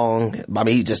super long. I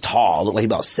mean, he's just tall. Look like he's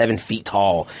about 7 feet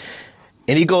tall.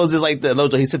 And he goes just like this.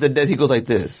 He sits at the desk. He goes like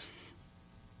this.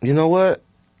 You know what?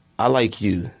 I like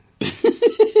you.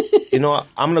 You know what?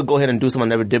 I'm going to go ahead and do something I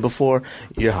never did before.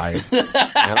 You're hired. And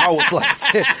I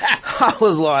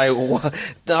was like, what?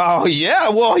 Oh, yeah.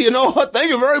 Well, you know what? Thank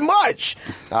you very much.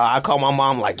 I called my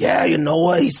mom like, yeah, you know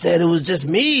what? He said it was just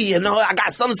me. You know, I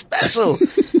got something special.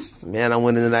 Man, I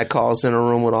went into that call center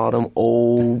room with all them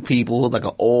old people, like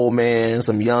an old man,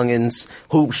 some youngins,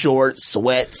 hoop shorts,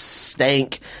 sweats,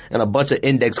 stank, and a bunch of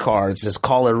index cards, just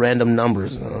calling random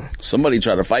numbers. Somebody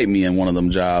tried to fight me in one of them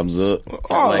jobs. We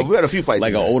had a few fights.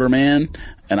 Like an older man,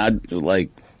 and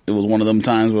it was one of them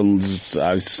times when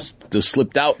I just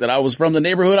slipped out that I was from the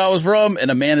neighborhood I was from,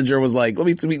 and a manager was like, "Let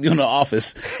me meet you in the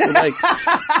office."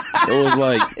 It was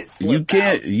like you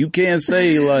can't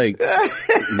say like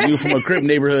you from a Crip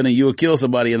neighborhood and you would kill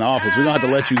somebody in the office. We're gonna have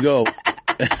to let you go.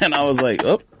 And I was like,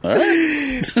 "Oh, all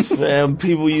right." Man,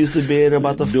 people used to be in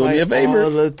about to Doing fight me a favor. all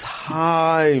the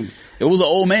time. It was an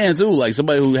old man too, like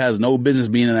somebody who has no business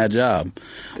being in that job.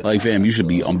 Like, fam, you should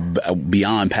be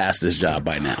beyond past this job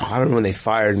by now. I remember when they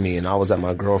fired me and I was at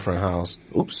my girlfriend's house.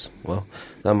 Oops. Well,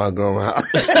 not my girlfriend's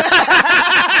house.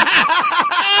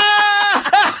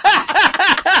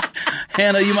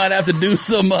 Hannah, you might have to do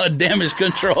some damage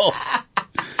control.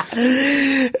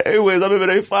 Anyways, I remember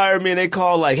they fired me and they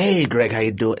called like, "Hey, Greg, how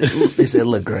you doing?" They said,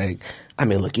 "Look, Greg,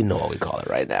 look, you know what we call it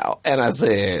right now." And I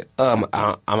said, I'm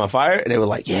a fired? And they were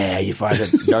like, "Yeah, you fired." I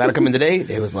said, "Y'all gotta come in today?"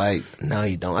 They was like, "No,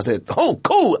 you don't." I said, "Oh,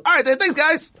 cool. All right, then, thanks,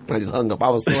 guys." And I just hung up. I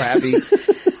was so happy.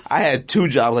 I had 2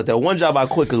 jobs like that. One job I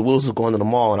quit because Willis was going to the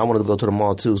mall and I wanted to go to the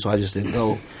mall too, so I just didn't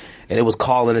go. And it was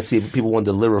calling to see if people wanted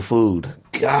to deliver food.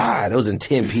 God, it was in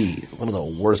Tempe, one of the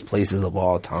worst places of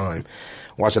all time.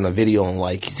 Watching a video and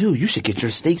like, dude, you should get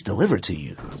your steaks delivered to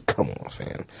you. Come on,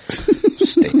 fam.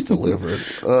 Steaks delivered.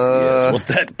 Yes. What's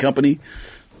that company?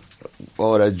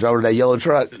 Oh, that driver, that yellow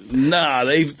truck. Nah,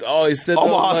 they've always said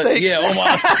Omaha Steaks. Yeah,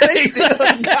 Omaha Steaks.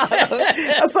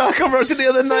 I saw a commercial the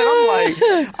other night.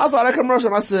 I saw that commercial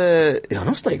and I said, yo,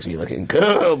 those steaks be looking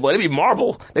good, boy. They be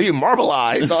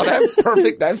marbleized. All that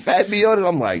perfect, that fat be on it.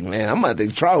 I'm like, man, I'm about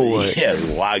to try one. Yeah,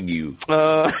 Wagyu.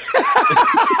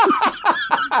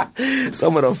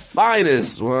 Some of the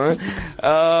finest, man.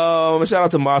 Shout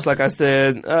out to Moss, like I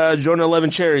said. Jordan 11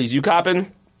 cherries. You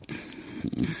copping?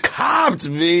 Copped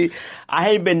me.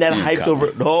 I ain't been that hyped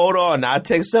over. Hold on, now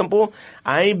take simple.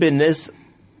 I ain't been this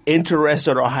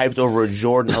interested or hyped over a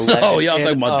Jordan 11. Oh, y'all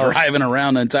talking about driving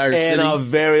around the entire city? In a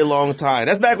very long time.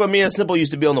 That's back when me and Simple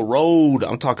used to be on the road.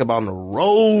 I'm talking about on the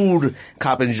road,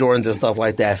 copping Jordans and stuff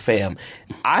like that, fam.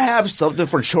 I have something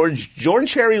for Jordan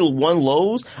Cherry 1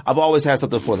 lows. I've always had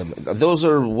something for them. Those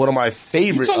are one of my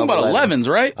favorite. You're talking about 11s,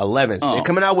 right? 11s. Oh. They're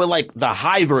coming out with like the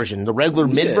high version, the regular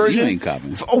mid version. You ain't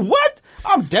copping. Oh, what?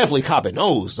 I'm definitely copping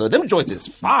those. Them joints is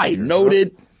fire.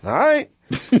 Noted. All right.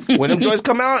 When them joints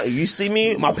come out, you see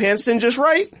me, my pants in just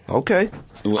right. Okay,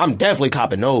 I'm definitely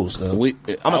copping those.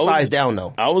 I'm a size down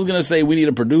though. I was gonna say we need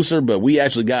a producer, but we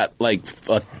actually got like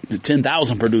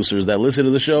 10,000 producers that listen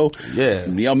to the show. Yeah,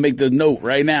 y'all make the note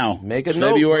right now. Make a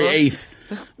February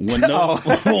note,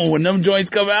 8th. When them joints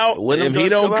come out, if he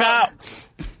don't cop,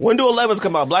 when do 11s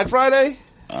come out? Black Friday.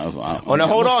 Now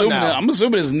hold on now. I'm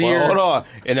assuming it's near. Well, hold on.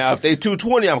 And now if they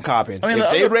 220, I'm copping. I mean,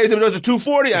 if they raise them to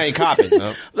 240, I ain't copping.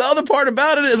 No. The other part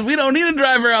about it is we don't need to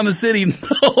drive around the city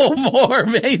no more,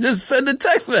 man. You just send a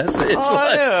text message.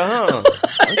 Oh, yeah, huh?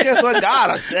 I guess I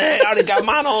got it. Dang, I already got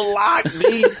mine on lock,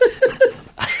 B.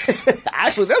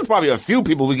 Actually, there's probably a few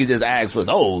people we could just ask for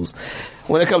those.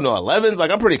 When it comes to 11s,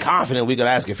 like, I'm pretty confident we could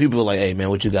ask a few people like, hey, man,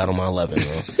 what you got on my 11?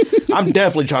 I'm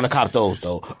definitely trying to cop those,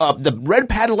 though. The red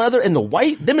patent leather and the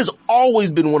white, them has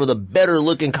always been one of the better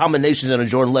looking combinations in a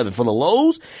Jordan 11. For the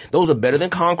lows, those are better than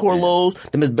Concord lows.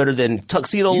 Them is better than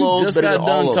tuxedo lows. Just got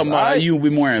done talking about how you be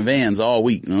wearing Vans all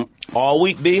week. No? All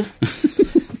week, B.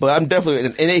 But I'm definitely,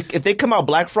 and if they come out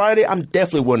Black Friday, I'm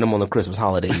definitely wearing them on the Christmas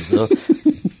holidays.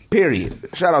 Period.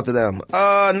 Shout out to them.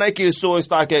 Nike is suing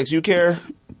StockX. You care?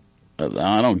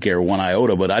 I don't care one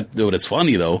iota, but it's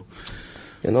funny though.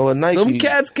 You know what, Nike? Them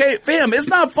cats fam, it's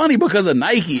not funny because of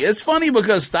Nike. It's funny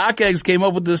because StockX came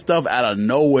up with this stuff out of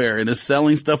nowhere and is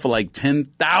selling stuff for like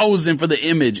 $10,000 for the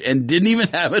image and didn't even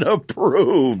have it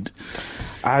approved.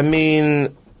 I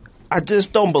mean, I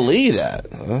just don't believe that.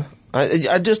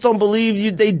 I just don't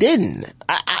believe they didn't.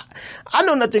 I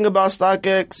know nothing about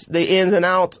StockX, the ins and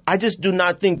outs. I just do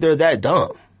not think they're that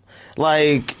dumb.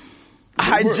 Like,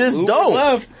 I just don't.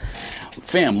 Left.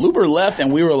 Fam, Luber left,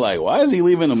 and we were like, why is he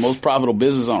leaving the most profitable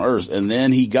business on earth? And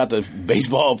then he got the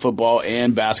baseball, football,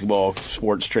 and basketball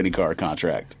sports trading card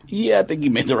contract. Yeah, I think he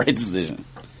made the right decision.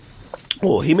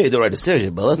 Well, he made the right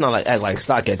decision, but let's not act like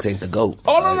StockX ain't the GOAT.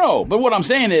 Oh, no. But what I'm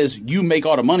saying is you make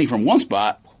all the money from one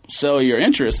spot, sell your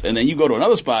interest, and then you go to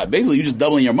another spot. Basically, you're just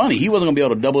doubling your money. He wasn't going to be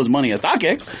able to double his money at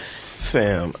StockX.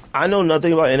 Fam, I know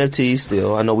nothing about NFTs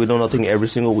still. I know we know nothing every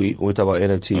single week when we talk about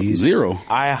NFTs. Zero.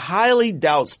 I highly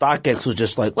doubt StockX was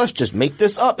just like, let's just make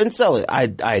this up and sell it. I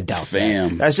doubt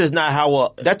that. That's just not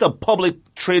how that's a public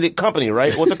traded company,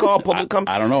 right? What's it called? Public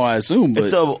company? I don't know. I assume. But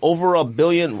it's over a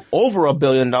billion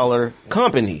dollar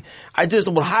company. I just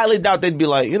would highly doubt they'd be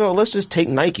like, let's just take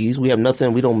Nikes. We have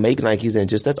nothing. We don't make Nikes and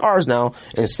just that's ours now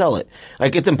and sell it.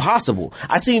 Like it's impossible.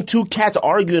 I seen two cats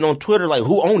arguing on Twitter like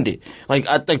who owned it. Like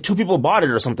I think two people bought it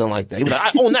or something like that. He was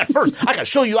like, I own that first. I can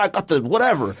show you. I got the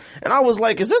whatever. And I was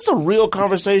like, is this a real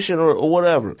conversation or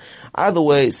whatever? Either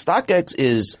way, StockX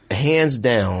is hands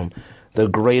down the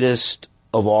greatest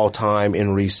of all time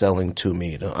in reselling to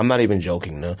me. I'm not even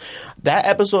joking. No. That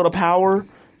episode of Power,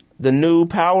 the new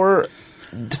Power,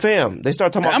 fam, they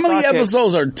start talking about how many StockX.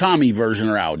 episodes are Tommy version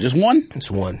are out? Just one? It's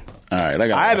one. All right,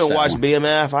 I haven't watched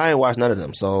BMF. I ain't watched none of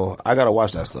them, so I gotta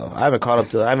watch that stuff. I haven't caught up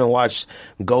to. I haven't watched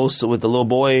Ghost with the little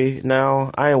boy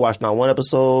now. I ain't watched not one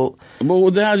episode.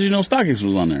 But how did you know StockX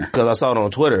was on there? Because I saw it on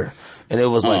Twitter, and it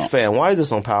was like, fam, why is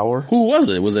this on Power? Who was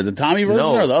it? Was it the Tommy version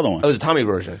or the other one? It was the Tommy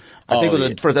version. I think it was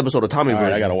the first episode of Tommy version.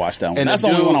 Right, I gotta watch that one. And that's the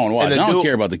only one I want to watch. I don't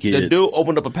care about the kid. The dude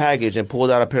opened up a package and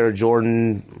pulled out a pair of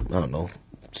Jordan, I don't know,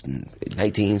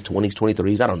 19s, 20s,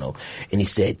 23s, I don't know. And he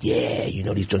said, yeah,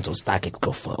 these joints on StockX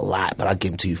go for a lot, but I'll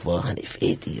give them to you for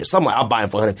 150 or something. I'll buy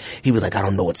them for 100. He was like, I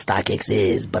don't know what StockX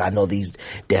is, but I know these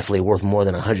definitely worth more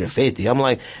than 150. I'm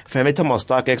like, fam, they talking about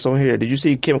StockX on here. Did you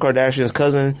see Kim Kardashian's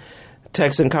cousin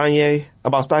texting Kanye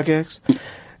about StockX?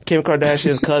 Kim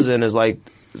Kardashian's cousin is like,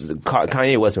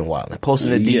 Kanye West been wild. Like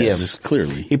posting the DMs. Yes,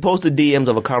 clearly. He posted DMs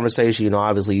of a conversation,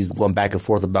 obviously he's going back and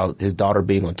forth about his daughter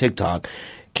being on TikTok.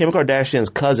 Kim Kardashian's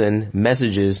cousin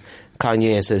messages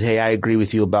Kanye and says, hey, I agree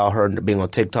with you about her being on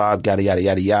TikTok, yada, yada,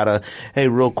 yada, yada. Hey,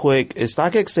 real quick, is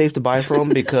StockX safe to buy from?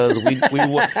 Because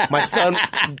my son,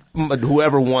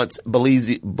 whoever wants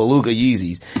Beluga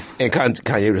Yeezys. And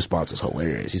Kanye response is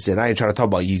hilarious. He said, I ain't trying to talk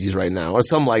about Yeezys right now, or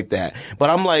something like that. But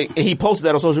I'm like, and he posted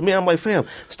that on social media. I'm like, fam,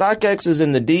 StockX is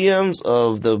in the DMs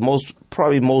of the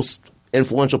probably most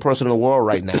influential person in the world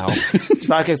right now.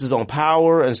 StockX is on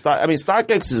Power, and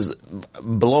StockX is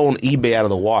blown eBay out of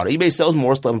the water. eBay sells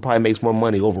more stuff and probably makes more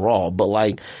money overall, but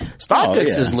like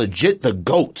StockX is legit the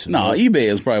GOAT. No, eBay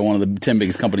is probably one of the 10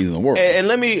 biggest companies in the world. And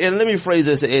let me phrase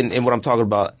this in what I'm talking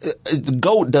about. The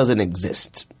GOAT doesn't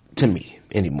exist to me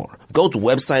anymore. GOAT's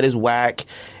website is whack.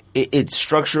 Its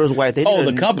structure is whack.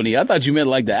 The company. I thought you meant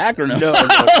like the acronym. No.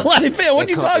 Like, man, what are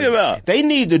you talking about? They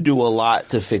need to do a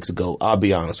lot to fix GOAT. I'll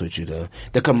be honest with you, though.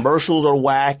 The commercials are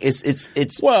whack. It's.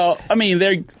 Well, I mean,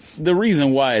 the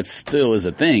reason why it still is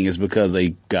a thing is because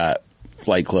they got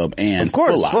Flight Club and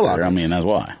Foot Locker. I mean, that's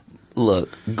why. Look,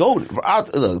 GOAT.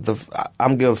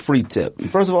 I'm giving a free tip.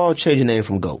 First of all, change the name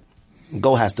from GOAT.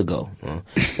 GOAT has to go.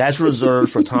 That's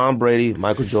reserved for Tom Brady,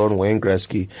 Michael Jordan, Wayne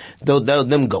Gretzky.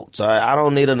 Them GOATs. All right? I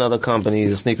don't need another company,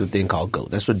 a sneaker thing called GOAT.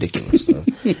 That's ridiculous.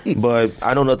 But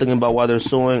I know nothing about why they're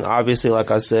suing. Obviously, like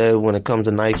I said, when it comes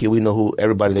to Nike, we know who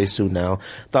everybody they sue now.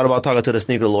 Thought about talking to the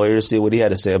sneaker lawyer, see what he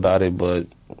had to say about it, but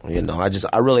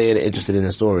I really ain't interested in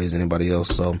the story as anybody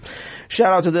else. So,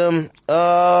 shout out to them.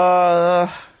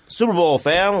 Super Bowl,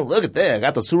 fam. Look at that.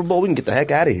 Got the Super Bowl. We can get the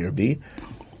heck out of here, B.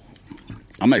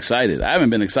 I'm excited. I haven't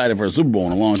been excited for a Super Bowl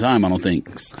in a long time, I don't think.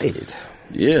 Excited?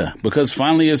 Yeah, because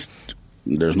finally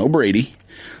there's no Brady.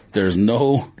 There's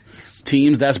no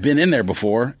teams that's been in there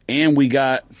before. And we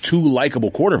got two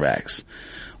likable quarterbacks.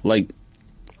 Like,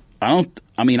 I'm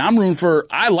rooting for,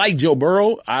 I like Joe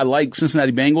Burrow. I like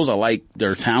Cincinnati Bengals. I like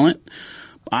their talent.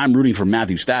 I'm rooting for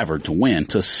Matthew Stafford to win,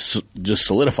 to just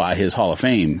solidify his Hall of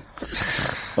Fame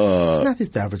Matthew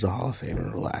Stafford's a Hall of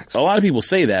Famer. Relax. A lot of people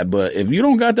say that, but if you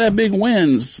don't got that big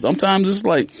wins, sometimes it's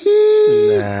like,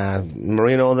 Nah,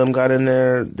 Marino them got in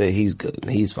there. He's good.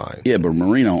 He's fine. Yeah, but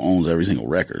Marino owns every single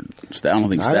record. I don't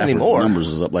think Stafford's numbers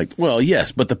is up. Like, well,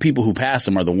 yes, but the people who pass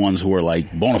him are the ones who are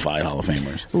like bona fide Hall of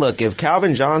Famers. Look, if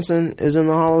Calvin Johnson is in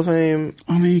the Hall of Fame,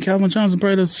 I mean, Calvin Johnson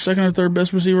probably the second or third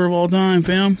best receiver of all time,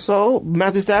 fam. So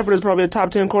Matthew Stafford is probably a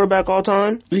top 10 quarterback all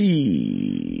time.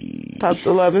 Top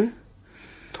 11,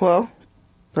 12,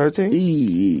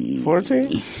 13,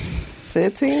 14.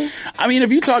 15? I mean,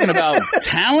 if you're talking about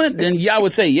talent, then yeah, I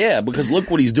would say yeah, because look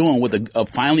what he's doing with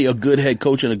finally a good head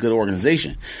coach and a good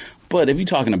organization. But if you're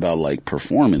talking about like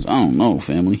performance, I don't know,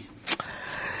 family.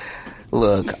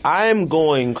 Look, I'm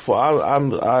going for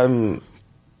I'm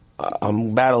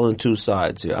battling two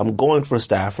sides here. I'm going for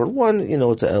Stafford. One,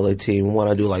 it's a LA team. One,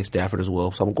 I do like Stafford as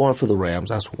well, so I'm going for the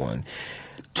Rams. That's one.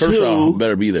 Kershaw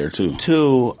better be there too.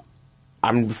 Two,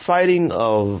 I'm fighting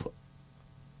of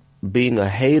being a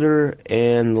hater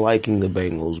and liking the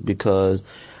Bengals because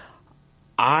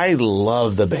I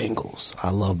love the Bengals. I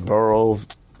love Burrow.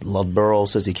 Love Burrow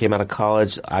since he came out of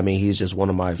college. I mean, he's just one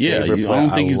of my favorite players. I don't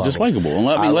think he's dislikable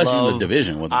unless you're in the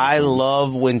division. I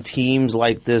love when teams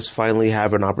like this finally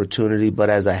have an opportunity, but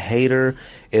as a hater,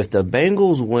 if the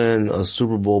Bengals win a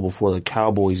Super Bowl before the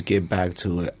Cowboys get back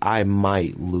to it, I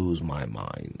might lose my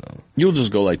mind. You'll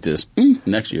just go like this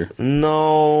next year.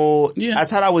 No. Yeah.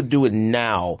 That's how I would do it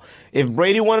now. If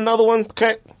Brady won another one,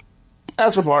 okay,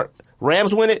 that's the part.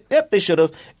 Rams win it? Yep, they should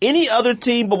have. Any other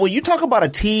team, but when you talk about a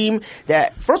team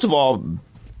that, first of all,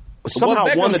 somehow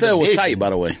what won the said division. Was tight, by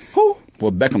the way. Who?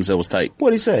 What Beckham said was tight.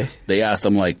 What'd he say? They asked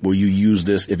him, like, will you use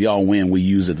this? If y'all win, we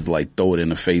use it to, like, throw it in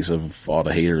the face of all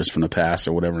the haters from the past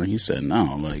or whatever. And he said,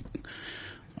 no, like,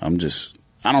 I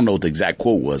don't know what the exact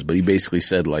quote was, but he basically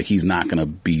said, like, he's not going to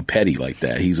be petty like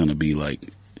that. He's going to be, like,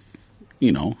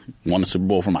 won the Super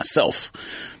Bowl for myself.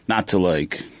 Not to,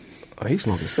 like... Oh, he's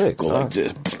smoking sticks. Like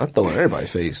this. I throw in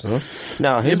everybody's face, huh?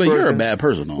 Now, but you're a bad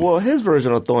person, though. Well, his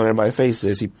version of throwing in everybody's face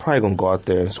is he probably going to go out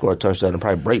there and score a touchdown and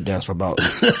probably break dance for about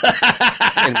 10 minutes.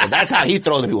 That's how he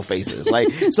throws in people's faces. Like,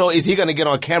 so is he going to get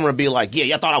on camera and be like, yeah,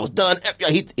 y'all thought I was done?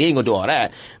 He ain't going to do all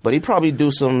that. But he probably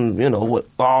do some, with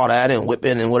all that and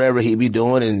whipping and whatever he be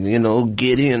doing and,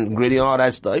 gritty and all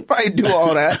that stuff. He probably do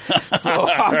all that. So,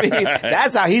 I mean,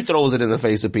 that's how he throws it in the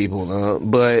face of people.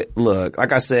 But look,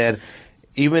 like I said,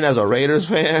 even as a Raiders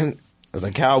fan, as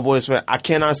a Cowboys fan, I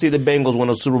cannot see the Bengals win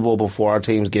a Super Bowl before our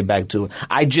teams get back to it.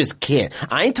 I just can't.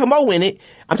 I ain't talking about win it.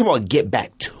 I'm talking about get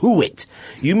back to it.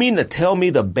 You mean to tell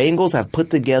me the Bengals have put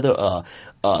together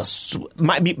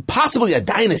might be possibly a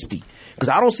dynasty? Because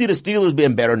I don't see the Steelers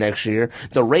being better next year.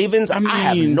 The Ravens, I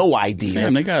have no idea.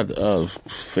 Man, they got a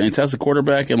fantastic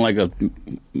quarterback and like I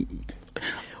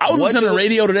was listening to the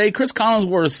radio today. Chris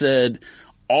Collinsworth said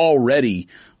already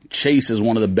Chase is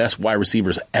one of the best wide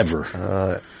receivers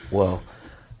ever. Well,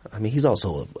 I mean, he's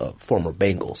also a former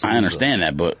Bengal. So I understand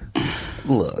that, but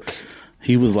look,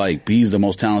 he was like, he's the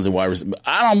most talented wide receiver.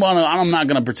 I'm not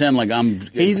going to pretend like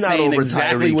he's saying not over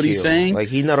exactly Tyreek what he's saying. Like,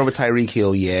 he's not over Tyreek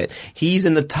Hill yet. He's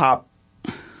in the top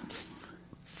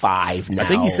 5 now. I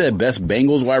think he said best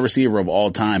Bengals wide receiver of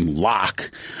all time, lock,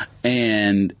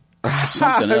 and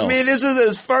something else. I mean, this is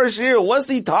his first year. What's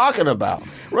he talking about?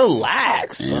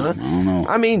 Relax. Yeah, I don't know.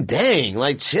 I mean, dang,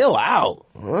 like, chill out.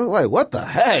 Like, what the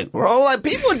heck, bro? Like,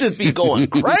 people just be going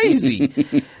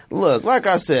crazy. Look, like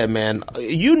I said, man,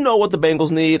 you know what the Bengals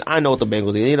need. I know what the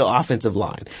Bengals need. They need an offensive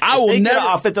line. If they get an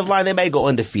offensive line, they may go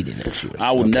undefeated next year.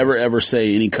 I will never, ever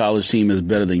say any college team is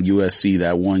better than USC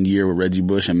that one year with Reggie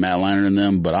Bush and Matt Leinart and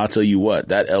them. But I'll tell you what,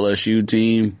 that LSU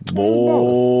team,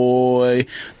 boy,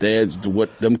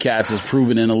 what them cats has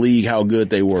proven in the league how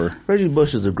good they were. Reggie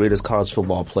Bush is the greatest college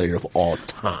football player of all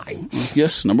time.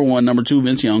 Yes, number 1. Number 2,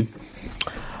 Vince Young.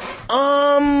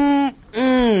 I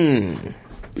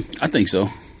think so.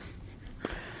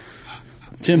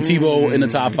 Tim Tebow in the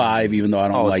top 5, even though I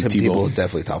don't like Tebow. Tim Tebow is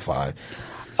definitely top 5.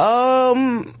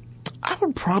 I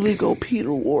would probably go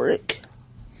Peter Warwick.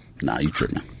 Nah, you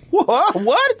tripping.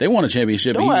 What? They won a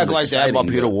championship. Don't act like that about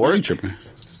Peter Warwick. You tripping.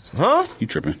 Huh? You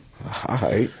tripping. All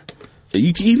right.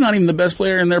 He's not even the best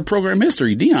player in their program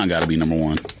history. Deion got to be number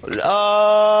 1.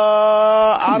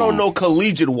 I don't know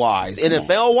collegiate-wise.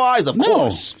 NFL-wise, of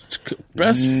course.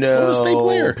 Best Florida State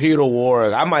player. Peter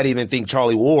Ward. I might even think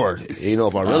Charlie Ward.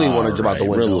 If I really wanted to about the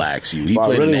window. Relax you. He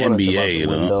played in the NBA.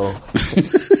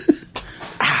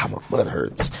 My butt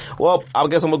hurts. Well, I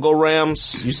guess I'm going to go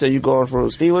Rams. You said you're going for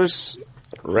Steelers?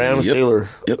 Rams, yep. Steelers.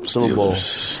 Yep, Super Bowl.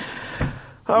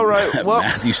 All right. Well,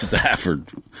 Matthew Stafford.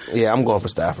 Yeah, I'm going for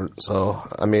Stafford. So,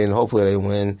 I mean, hopefully they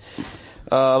win.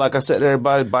 Like I said,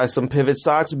 everybody buy some Pivot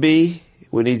socks, B.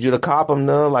 We need you to cop them,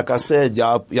 though. Like I said,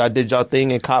 y'all did y'all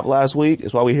thing and cop last week.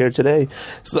 That's why we're here today.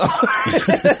 So,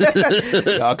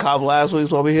 y'all cop last week.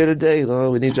 That's why we're here today. So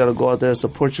we need y'all to go out there and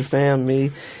support your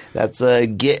family. That's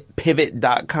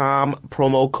getpivot.com,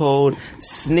 promo code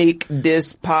Sneak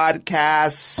Diss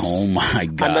Podcast. Oh, my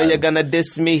God. I know you're going to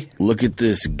diss me. Look at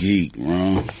this geek,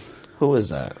 bro. Who is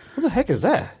that? Who the heck is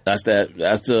that?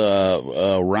 That's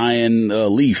Ryan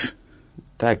Leaf.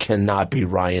 That cannot be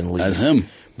Ryan Leaf. That's him.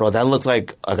 Bro, that looks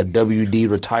like a WWE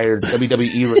retired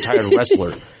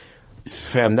wrestler.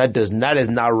 Fam, that is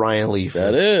not Ryan Leaf.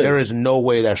 That is. There is no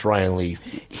way that's Ryan Leaf.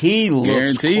 He looks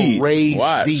Guaranteed. crazy.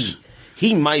 Watch.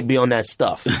 He might be on that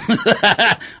stuff.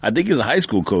 I think he's a high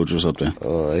school coach or something.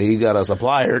 He got a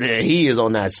supplier there. He is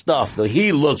on that stuff.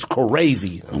 He looks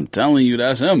crazy. I'm telling you,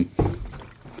 that's him.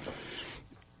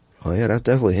 Oh, yeah, that's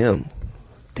definitely him.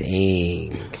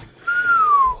 Dang.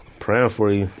 Praying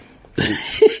for you.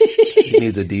 He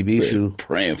needs a DB shoe.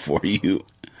 Praying for you.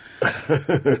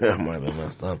 That might have been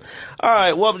messed up. All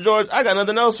right, well, George, I got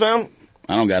nothing else, fam.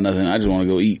 I don't got nothing. I just want to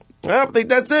go eat. I think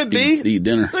that's it, B. Eat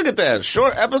dinner. Look at that.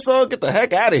 Short episode. Get the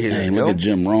heck out of here. Hey, look at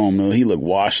Jim Rome, though. He look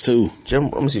washed, too.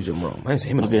 Let me see Jim Rome. I ain't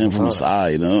seen him in Look at him from the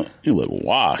side, though. He look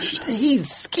washed.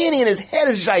 He's skinny and his head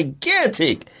is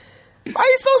gigantic.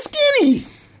 Why is he so skinny?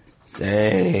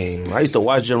 Dang. I used to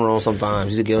watch Jim Rome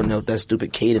sometimes. He used to get on there with that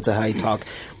stupid cadence of how he talk.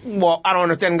 Well, I don't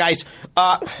understand, guys.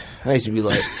 I used to be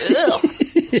like, ugh.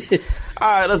 All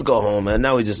right, let's go home, man.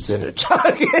 Now we just sitting there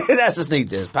talking. That's the Sneak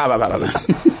Diss. Pow, pow, pow, pow,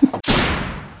 pow.